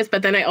playlist,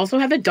 but then I also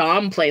have a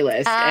dom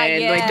playlist.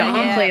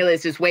 Dom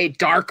playlist is way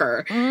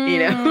darker, you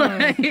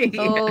know?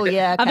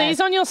 Okay. Are these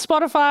on your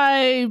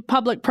Spotify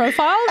public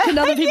profile? Can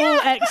other people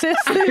access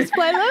these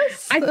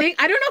playlists?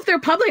 I don't know if they're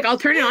public. I'll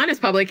turn it on as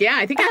public. Yeah,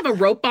 I think I have a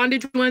rope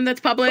bondage one that's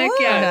public. Ooh.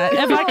 Yeah.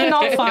 If I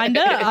cannot find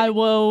it, I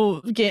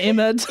will get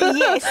Emma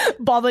to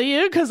bother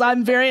you because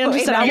I'm very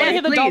interested. I want to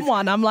hear the dom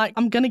one. I'm like,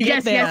 I'm going to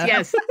get there.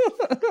 Yes.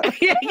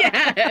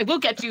 Yeah, we'll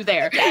get you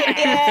there.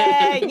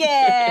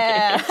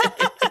 Yeah.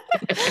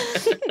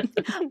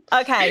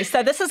 Okay,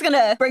 so this is going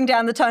to bring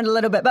down the tone a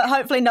little bit, but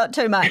hopefully not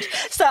too much.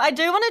 So I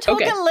do want to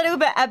talk a little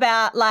bit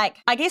about, like,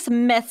 I guess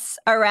myths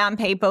around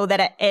people that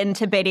are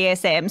into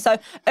BDSM. So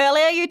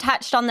earlier you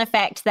touched on the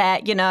fact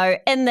that, you know,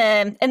 in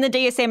the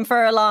DSM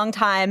for a long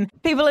time,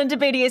 people into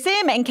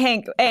BDSM and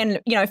kink and,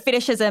 you know,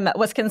 fetishism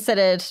was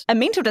considered a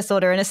mental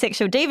disorder and a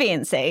sexual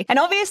deviancy. And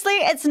obviously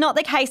it's not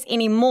the case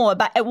anymore,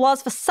 but it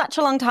was for such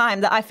a long time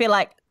that I feel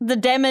like the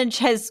damage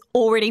has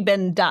already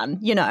been done,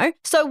 you know?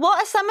 So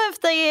what are some of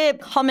the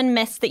common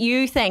myths that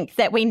you think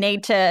that we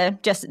need to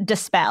just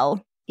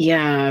dispel?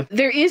 Yeah,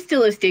 there is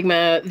still a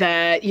stigma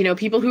that, you know,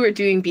 people who are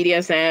doing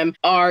BDSM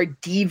are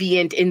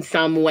deviant in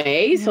some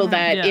way, so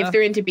that if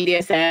they're into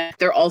BDSM,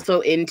 they're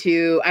also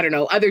into, I don't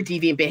know, other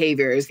deviant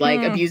behaviors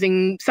like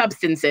abusing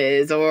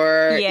substances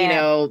or, you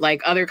know,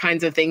 like other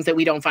kinds of things that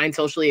we don't find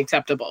socially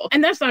acceptable.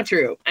 And that's not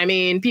true. I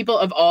mean, people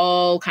of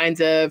all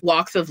kinds of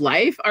walks of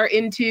life are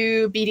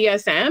into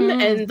BDSM.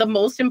 And the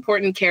most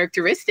important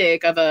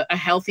characteristic of a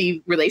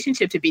healthy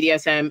relationship to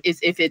BDSM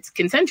is if it's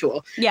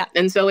consensual. Yeah.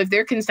 And so if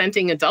they're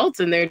consenting adults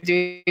and they're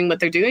doing what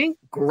they're doing,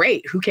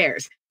 great. Who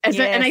cares?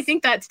 And I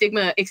think that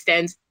stigma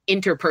extends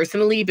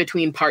interpersonally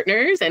between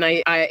partners. And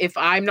I if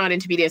I'm not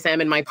into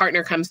BDSM and my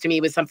partner comes to me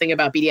with something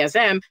about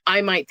BDSM,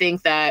 I might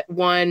think that,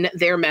 one,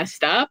 they're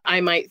messed up. I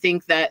might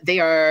think that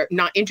they are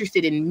not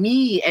interested in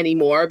me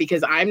anymore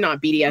because I'm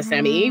not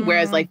BDSM-y,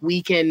 whereas like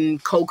we can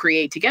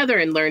co-create together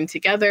and learn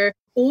together.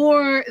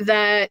 Or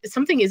that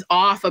something is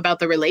off about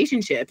the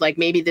relationship. Like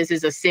maybe this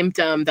is a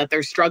symptom that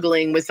they're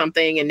struggling with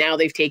something and now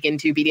they've taken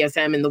to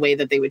BDSM in the way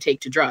that they would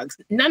take to drugs.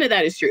 None of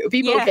that is true.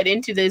 People get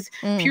into this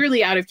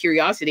purely out of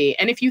curiosity.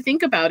 And if you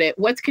think about it,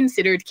 what's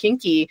considered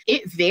kinky,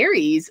 it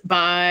varies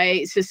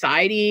by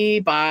society,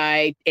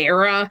 by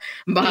era,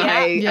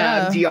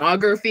 by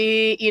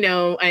geography. You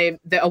know,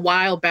 a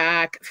while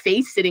back,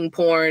 face-sitting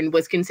porn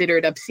was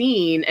considered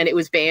obscene and it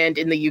was banned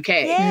in the UK.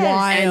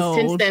 And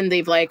since then,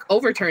 they've like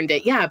overturned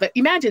it. Yeah, but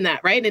imagine that,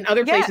 right? In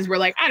other places, we're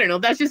like, I don't know,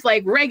 that's just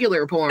like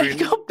regular porn,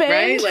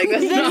 right? Like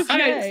that's not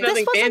nothing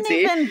this wasn't fancy.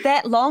 Even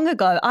that long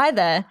ago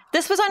either.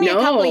 This was only a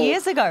couple of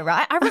years ago,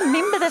 right? I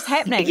remember this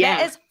happening.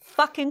 That is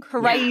fucking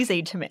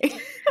crazy to me.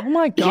 Oh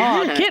my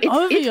God, get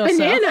over yourself.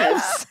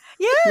 Bananas.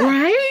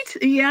 Right?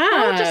 Yeah.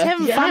 I'm just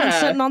having fun and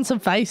sitting on some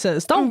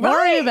faces. Don't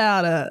worry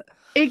about it.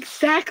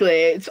 Exactly.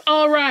 It's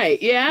all right.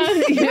 Yeah.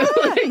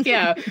 You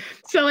know,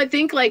 So I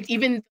think like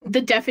even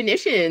the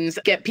definitions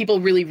get people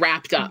really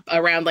wrapped up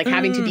around like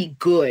having to be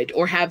good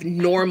or have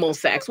normal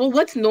sex. Well,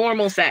 what's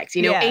normal sex?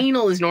 You know,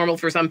 anal is normal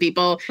for some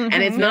people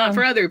and it's not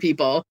for other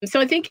people. So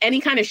I think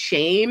any kind of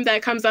shame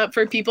that comes up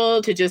for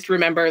people to just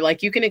remember,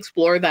 like you can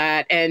explore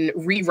that and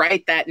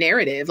rewrite that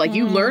narrative. Like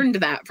you learned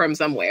that from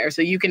somewhere,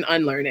 so you can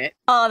unlearn it.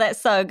 Oh, that's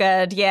so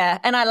good. Yeah.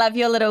 And I love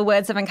your little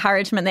words of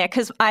encouragement there,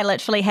 because I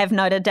literally have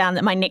noted down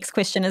that my next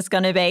question is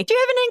going to be, do you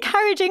have any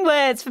encouraging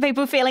words for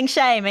people feeling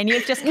shame? And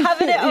you've just covered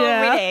doing it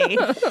already.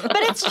 But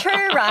it's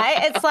true, right?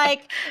 It's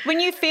like when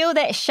you feel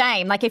that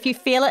shame, like if you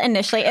feel it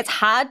initially, it's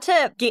hard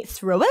to get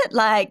through it.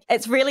 Like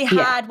it's really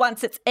hard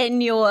once it's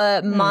in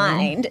your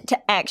mind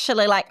to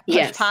actually like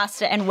push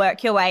past it and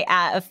work your way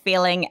out of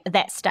feeling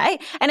that state.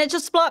 And it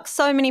just blocks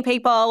so many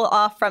people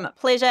off from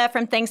pleasure,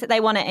 from things that they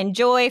want to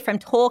enjoy, from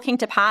talking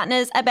to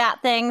partners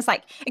about things.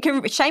 Like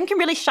shame can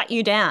really shut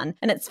you down.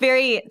 And it's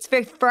very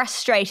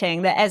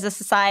frustrating that as a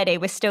society,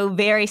 we're still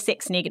very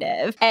sex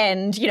negative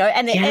and, you know,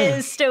 and there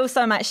is still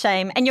so much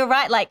shame. And you're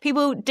right, like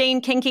people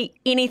deem kinky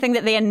anything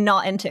that they're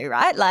not into,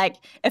 right? Like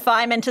if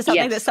I'm into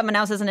something that someone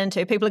else isn't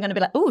into, people are going to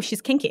be like, oh,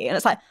 she's kinky. And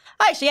it's like,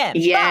 I actually am.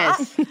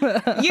 Yes.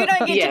 But you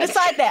don't get to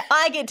decide that.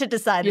 I get to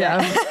decide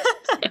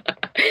that.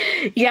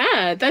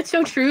 Yeah, that's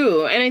so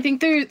true. And I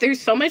think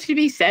there's so much to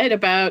be said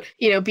about,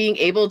 you know, being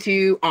able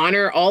to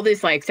honor all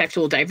this like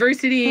sexual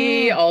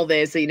diversity, all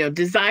this, you know,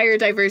 desire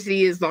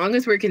diversity, as long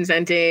as we're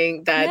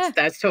consenting,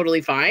 that's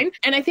totally fine.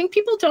 And I think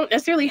people don't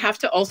necessarily have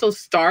to also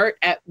start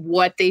at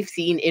what they've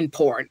seen in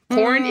porn.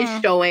 Porn is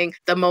showing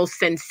the most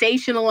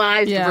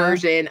sensationalized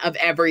version of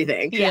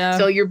everything. Yeah.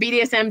 So your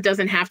BDSM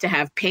doesn't have to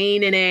have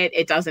pain in it.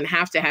 It doesn't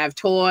have to have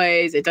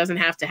toys. It doesn't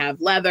have to have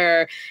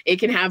leather. It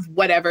can have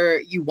whatever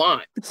you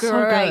want.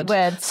 Great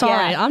words.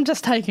 Sorry, I'm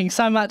just taking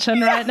so much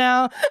in right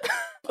now.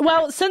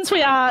 Well, since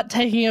we are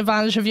taking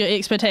advantage of your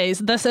expertise,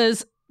 this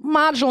is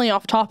marginally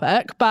off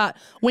topic, but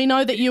we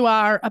know that you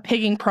are a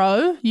pegging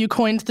pro. You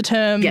coined the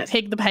term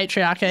peg the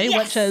patriarchy,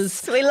 which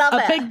is we love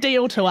a big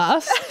deal to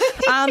us.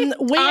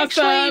 We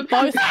actually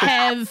both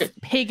have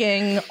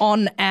pegging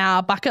on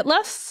our bucket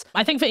lists.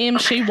 I think for Em,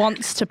 she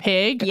wants to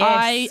peg. Yes.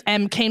 I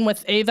am keen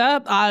with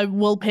either. I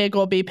will peg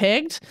or be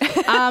pegged.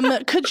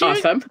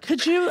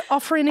 Could you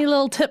offer any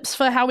little tips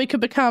for how we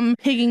could become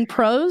pegging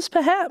pros,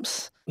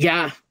 perhaps?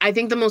 Yeah, I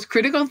think the most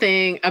critical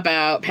thing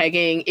about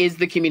pegging is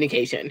the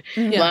communication.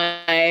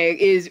 Like,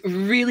 is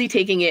really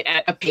taking it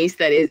at a pace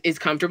that is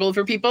comfortable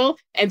for people.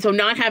 And so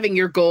not having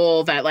your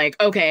goal that like,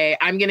 okay,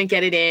 I'm going to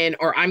get it in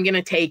or I'm going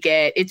to take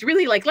it. It's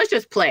really like, let's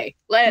just play.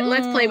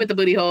 Let's play with the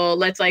booty hole.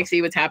 Let's like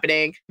see what's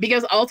happening.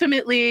 Because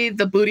ultimately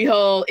the booty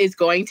hole is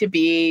going to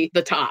be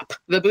the top.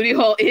 The booty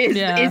hole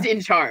is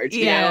in charge.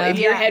 You know, if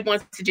your head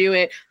wants to do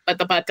it, but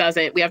the butt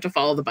doesn't, we have to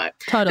follow the butt.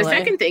 Totally. The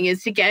second thing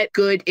is to get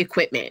good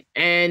equipment.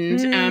 And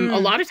a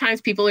lot of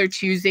times people are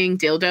choosing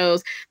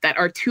dildos that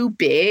are too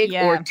big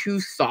or too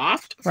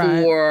soft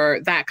for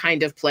that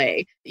kind of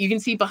play. You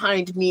can see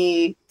behind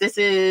me,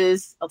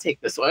 I'll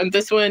take this one.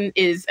 This one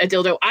is a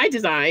dildo I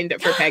designed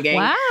for pegging.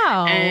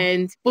 Wow.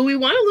 But we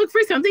want to look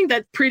for something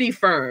that's pretty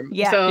firm.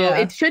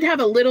 It should have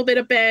a little bit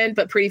of bend,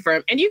 but pretty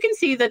firm. And you can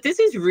see that this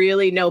is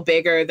really no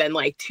bigger than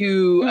like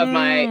two of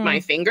my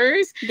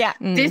fingers. Yeah.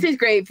 This is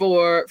great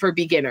for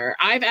beginner.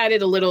 I've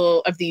added a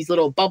little of these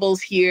little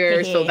bubbles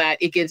here so that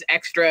it gives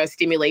extra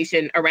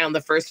stimulation around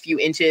the first few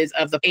inches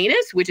of the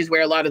anus, which is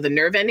where a lot of the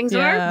nerve endings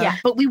are. Yeah.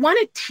 But we want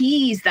to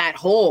tease that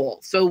hole.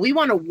 So we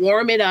want to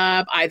warm it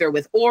up either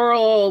with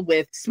oral,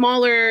 with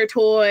smaller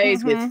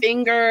toys, with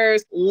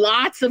fingers,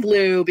 lots of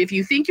lube. If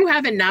you think you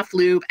have enough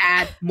lube,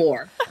 add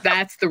more.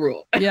 That's the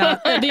rule. Yeah.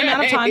 The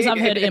amount of times I've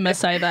heard Emma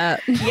say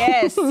that.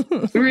 Yes.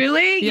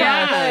 Really?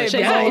 Yeah.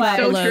 She's all it's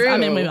so true. I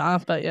mean, we are,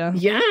 but yeah.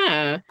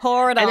 Yeah.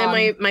 Pour it on. And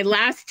then my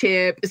last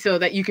tip, so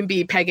that you can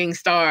be pegging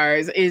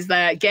stars, is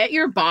that get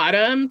your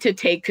bottom to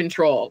take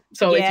control.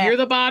 So if you're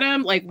the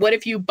bottom, like what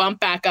if you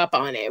bump back up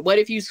on it? What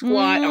if you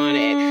squat on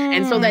it?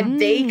 And so that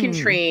they can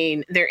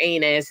train their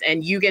anus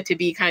and you get to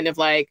be kind of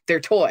like their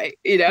toy,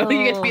 you know?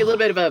 You get to be a little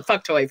bit of a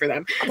fuck toy for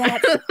them.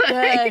 That's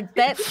good.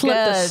 That's Flip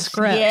good. the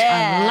script.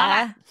 Yeah.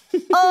 I love it.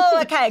 Oh,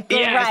 okay,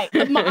 great.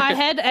 I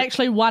had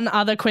actually one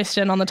other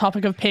question on the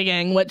topic of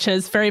pegging, which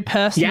is very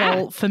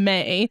personal for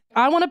me.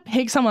 I want to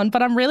peg someone,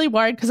 but I'm really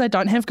worried because I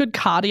don't have good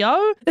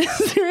cardio.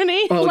 Is there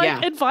any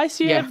advice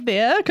you have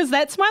there? Because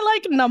that's my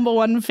like number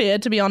one fear,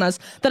 to be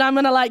honest, that I'm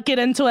going to like get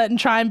into it and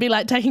try and be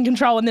like taking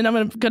control, and then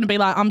I'm going to be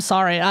like, I'm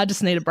sorry, I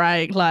just need a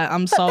break. Like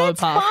I'm so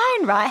that's fine,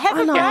 right? Have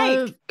a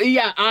break.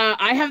 Yeah,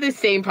 I have the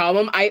same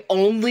problem. I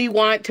only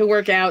want to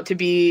work out to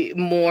be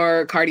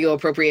more cardio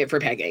appropriate for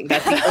pegging.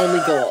 That's the only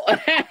goal.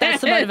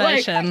 That's the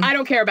motivation. Like, I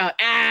don't care about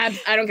abs.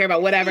 I don't care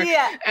about whatever.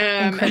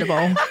 Yeah.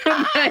 Incredible.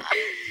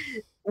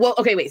 Well,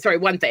 okay, wait, sorry,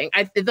 one thing.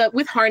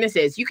 With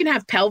harnesses, you can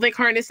have pelvic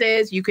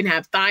harnesses, you can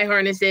have thigh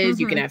harnesses,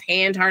 you can have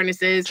hand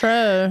harnesses.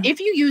 True. If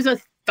you use a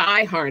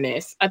thigh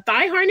harness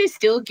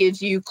still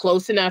gives you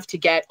close enough to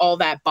get all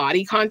that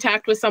body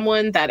contact with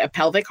someone that a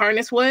pelvic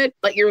harness would,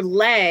 but your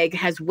leg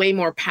has way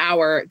more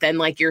power than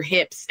like your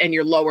hips and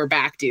your lower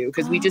back do,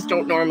 because we just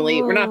don't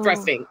normally, we're not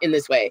thrusting in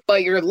this way.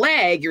 But your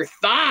leg, your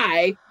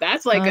thigh,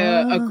 that's like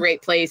a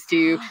great place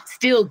to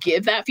still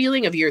give that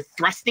feeling of you're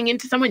thrusting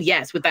into someone,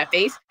 yes, with that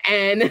face,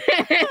 and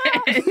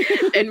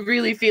and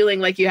really feeling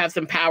like you have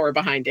some power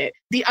behind it.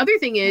 The other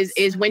thing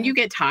is when you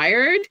get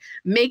tired,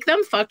 make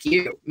them fuck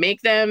you.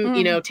 Make them,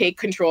 you know, take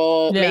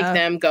control, make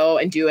them go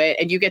and do it,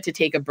 and you get to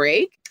take a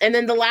break. And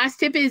then the last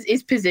tip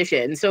is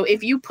position. So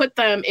if you put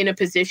them in a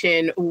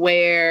position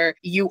where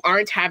you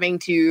aren't having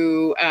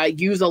to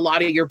use a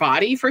lot of your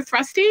body for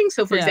thrusting.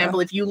 So for example,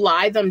 if you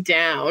lie them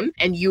down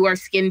and you are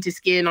skin to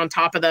skin on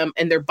top of them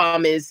and their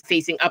bum is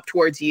facing up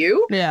towards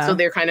you, so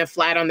they're kind of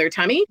flat on their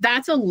tummy,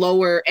 that's a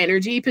lower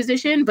energy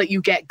position, but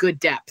you get good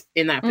depth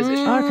in that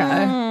position.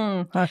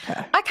 Okay. I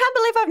can't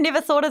believe I've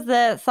never thought of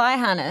the thigh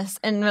harness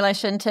in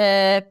relation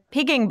to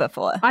pegging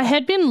before. I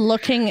had been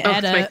looking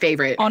at it my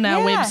favorite. On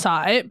our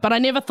website, but I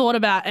never thought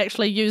about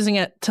actually using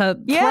it to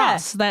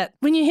thrust. That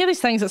when you hear these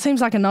things, it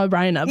seems like a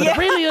no-brainer, but it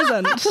really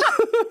isn't.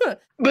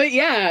 But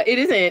yeah, it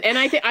isn't. And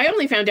I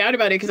only found out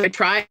about it because I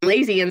tried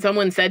lazy and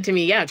someone said to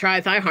me, try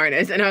a thigh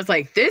harness. And I was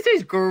like, this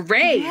is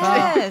great.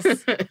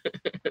 Yes.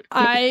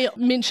 I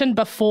mentioned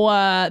before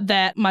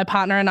that my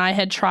partner and I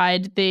had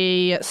tried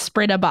the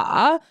spreader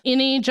bar.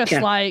 Any just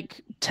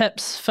like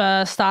tips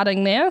for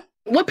starting there?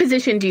 What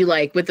position do you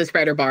like with the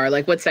spreader bar?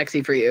 Like, what's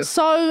sexy for you?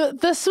 So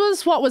this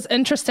was what was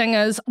interesting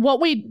is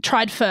what we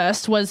tried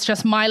first was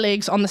just my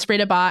legs on the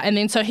spreader bar. And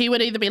then so he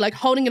would either be like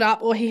holding it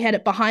up or he had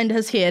it behind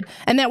his head.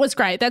 And that was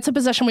great. That's a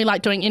position we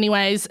like doing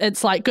anyways.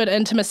 It's like good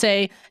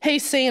intimacy.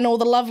 He's seeing all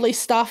the lovely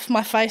stuff,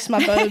 my face,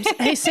 my boobs.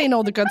 He's seeing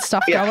all the good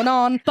stuff going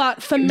on.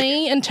 But for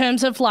me, in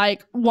terms of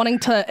like wanting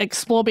to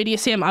explore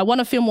BDSM, I want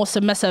to feel more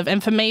submissive.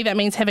 And for me, that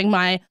means having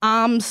my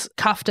arms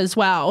cuffed as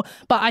well.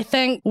 But I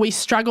think we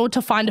struggled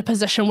to find a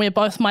position where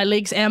both my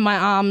legs and my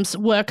arms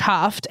were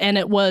cuffed and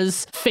it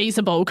was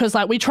feasible because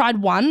like we tried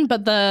one,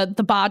 but the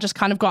bar just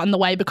kind of got in the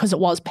way because it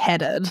was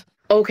padded.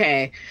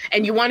 Okay.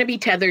 And you want to be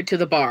tethered to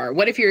the bar.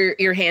 What if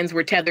your hands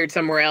were tethered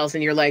somewhere else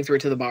and your legs were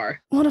to the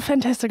bar? What a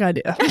fantastic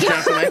idea.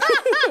 Not so much?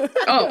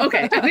 Oh,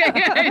 okay.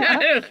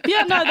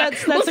 Yeah, no,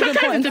 that's a good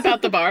point. It's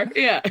about the bar.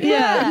 Yeah.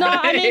 No,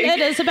 I mean, it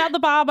is about the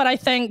bar, but I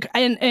think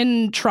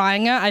in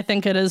trying it, I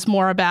think it is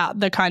more about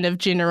the kind of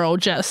general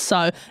gist.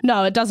 So,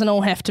 no, it doesn't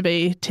all have to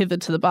be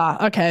tethered to the bar.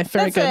 Okay,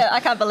 very good. I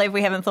can't believe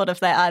we haven't thought of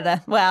that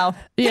either. Wow.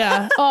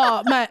 Yeah.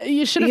 Oh, Matt,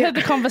 you should have heard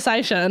the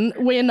conversation.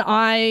 When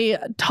I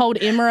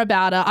told Emma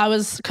about it, I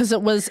was, because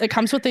it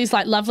comes with these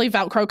like lovely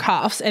Velcro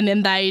cuffs and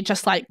then they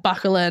just like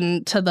buckle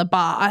in to the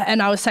bar.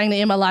 And I was saying to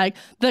Emma, like,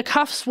 the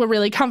cuffs were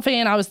really comfy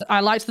and I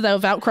liked that they were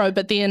Velcro,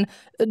 but then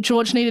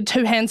George needed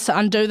 2 hands to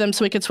undo them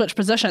so we could switch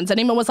positions. And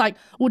Emma was like,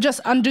 well, just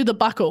undo the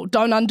buckle,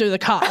 don't undo the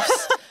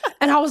cuffs.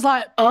 And I was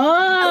like,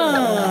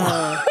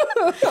 oh.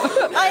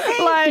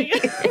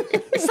 I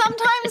think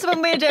sometimes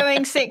when we're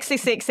doing sexy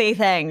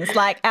things,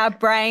 like our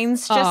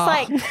brains just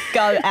like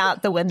go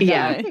out the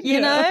window, you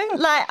know?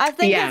 Like I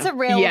think it's a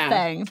real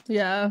thing.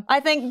 Yeah. I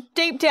think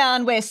deep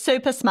down we're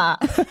super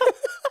smart.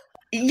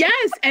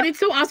 Yes, and it's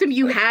so awesome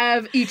you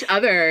have each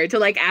other to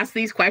like ask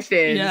these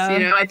questions. Yeah. You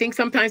know, I think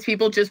sometimes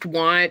people just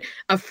want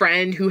a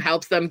friend who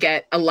helps them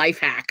get a life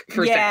hack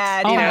for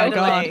sex. Oh You know? my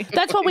God.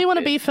 That's what we want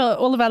to be for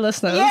all of our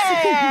listeners.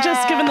 Yeah.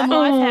 Just giving them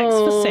life hacks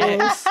for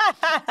sex.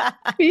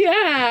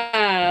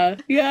 Yeah.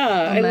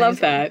 Amazing. I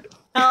love that.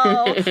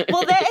 Oh,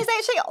 well, that is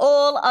actually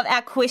all of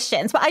our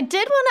questions. But I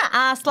did want to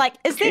ask, like,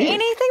 is there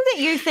anything that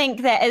you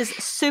think that is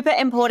super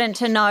important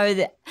to know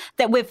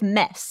that we've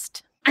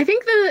missed? I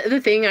think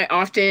the thing I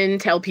often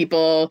tell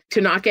people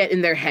to not get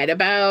in their head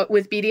about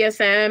with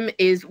BDSM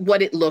is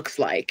what it looks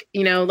like.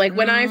 You know, like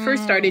when I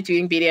first started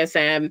doing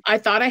BDSM, I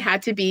thought I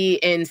had to be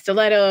in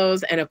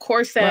stilettos and a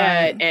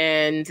corset.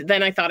 And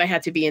then I thought I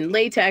had to be in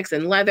latex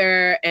and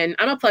leather. And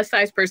I'm a plus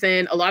size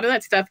person. A lot of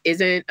that stuff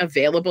isn't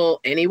available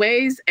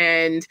anyways.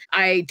 And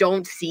I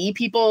don't see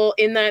people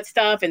in that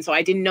stuff. And so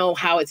I didn't know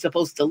how it's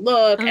supposed to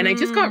look. And I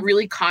just got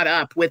really caught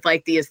up with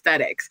like the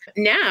aesthetics.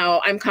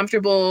 Now I'm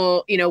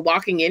comfortable, you know,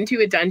 walking into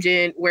a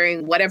dungeon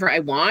wearing whatever I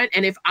want.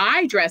 And if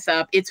I dress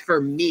up, it's for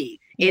me.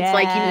 It's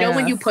like, you know,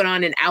 when you put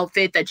on an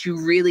outfit that you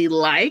really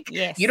like,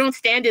 you don't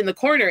stand in the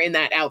corner in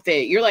that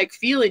outfit. You're like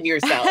feeling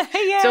yourself.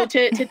 So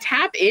to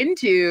tap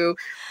into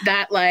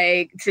that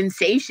like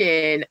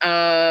sensation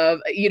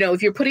of, you know,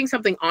 if you're putting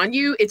something on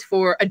you, it's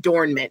for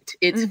adornment.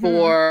 It's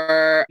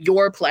for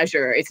your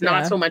pleasure. It's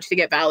not so much to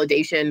get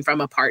validation from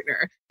a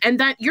partner. And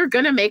that you're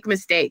going to make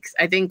mistakes.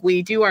 I think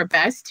we do our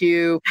best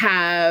to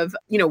have,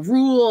 you know,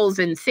 rules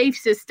and safe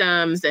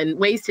systems and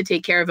ways to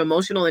take care of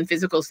emotional and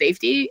physical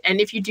safety.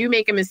 And if you do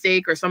make a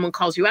mistake or someone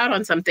calls you out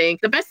on something,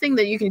 the best thing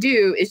that you can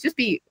do is just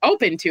be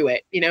open to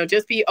it. You know,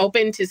 just be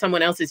open to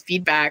someone else's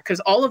feedback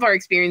because all of our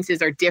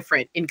experiences are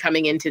different in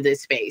coming into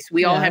this space.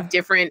 We all have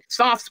different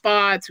soft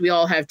spots. We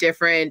all have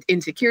different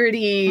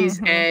insecurities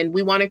and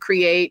we want to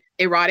create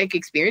erotic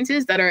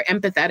experiences that are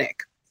empathetic.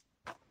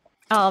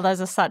 Oh,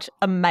 those are such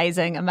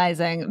amazing,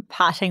 amazing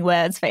parting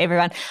words for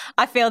everyone.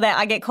 I feel that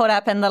I get caught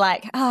up in the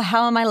like, oh,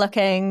 how am I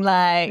looking?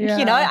 Like,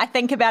 you know, I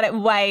think about it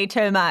way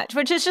too much,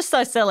 which is just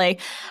so silly.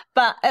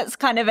 But it's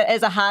kind of, it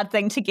is a hard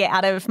thing to get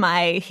out of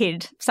my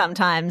head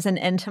sometimes and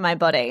into my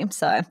body.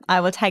 So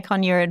I will take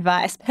on your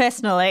advice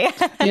personally.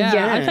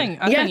 I think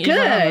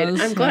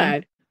good. I'm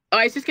glad. Oh,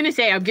 I was just going to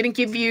say, I'm going to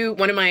give you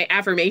one of my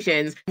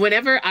affirmations.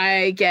 Whenever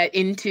I get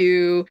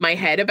into my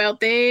head about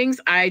things,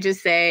 I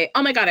just say,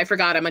 oh my God, I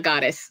forgot I'm a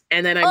goddess.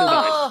 And then I move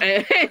on.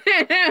 And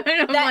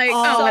I'm like,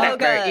 so whatever.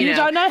 good. You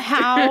don't know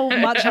how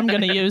much I'm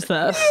going to use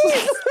this.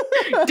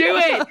 Do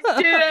it.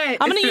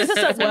 I'm going to use this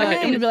at work.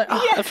 I'm going to be like,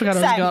 I forgot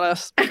I was a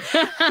goddess.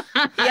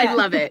 I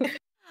love it.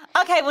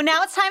 Okay, well,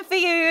 now it's time for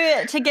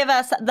you to give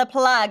us the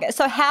plug.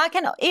 So how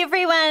can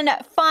everyone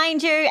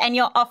find you and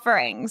your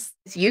offerings?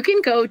 You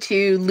can go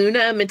to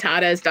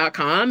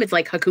lunamatatas.com. It's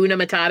like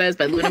Hakuna Matatas,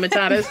 but Luna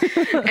Matatas.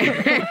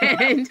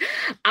 And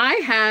I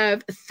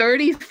have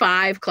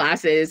 35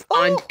 classes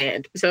on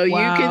demand. So you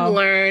can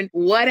learn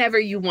whatever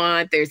you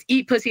want. There's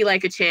Eat Pussy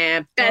Like a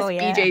Champ, Best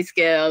BJ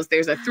Skills.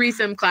 There's a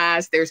threesome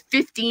class. There's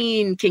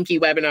 15 kinky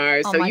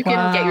webinars. So you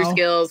can get your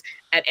skills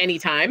at any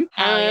time.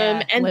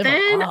 And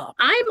then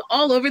I'm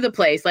all over the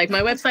place. Like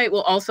my website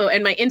will also,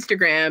 and my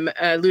Instagram,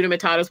 Luna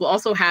Matatas, will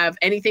also have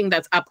anything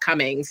that's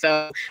upcoming.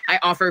 So I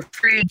offer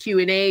free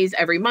Q&As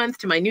every month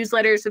to my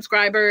newsletter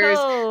subscribers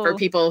for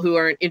people who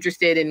aren't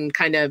interested in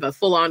kind of a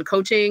full-on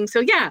coaching. So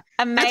yeah,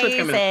 amazing. That's what's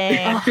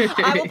coming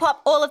up. I will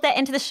pop all of that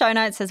into the show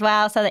notes as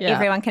well so that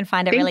everyone can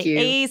find it really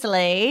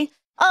easily.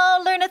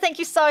 Oh, Luna, thank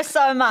you so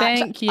much.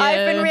 Thank you.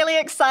 I've been really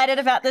excited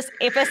about this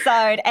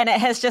episode and it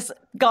has just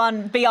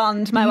gone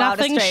beyond my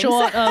wildest dreams. Nothing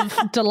short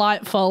of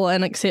delightful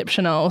and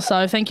exceptional.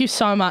 So thank you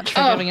so much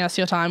for giving us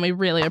your time. We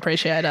really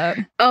appreciate it.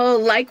 Oh,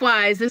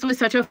 likewise. This was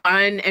such a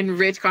fun and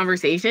rich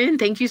conversation.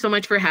 Thank you so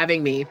much for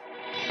having me.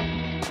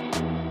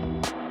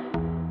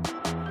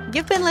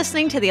 You've been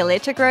listening to the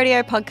Electric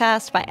Rodeo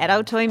podcast by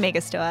Adult Toy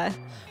Megastore.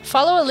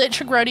 Follow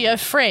Electric Rodeo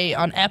free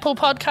on Apple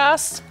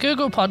Podcasts,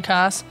 Google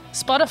Podcasts,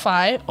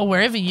 Spotify, or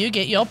wherever you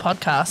get your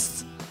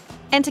podcasts.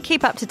 And to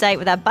keep up to date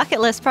with our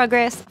bucket list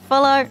progress,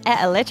 follow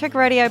at Electric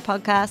Rodeo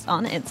Podcast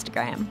on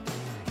Instagram.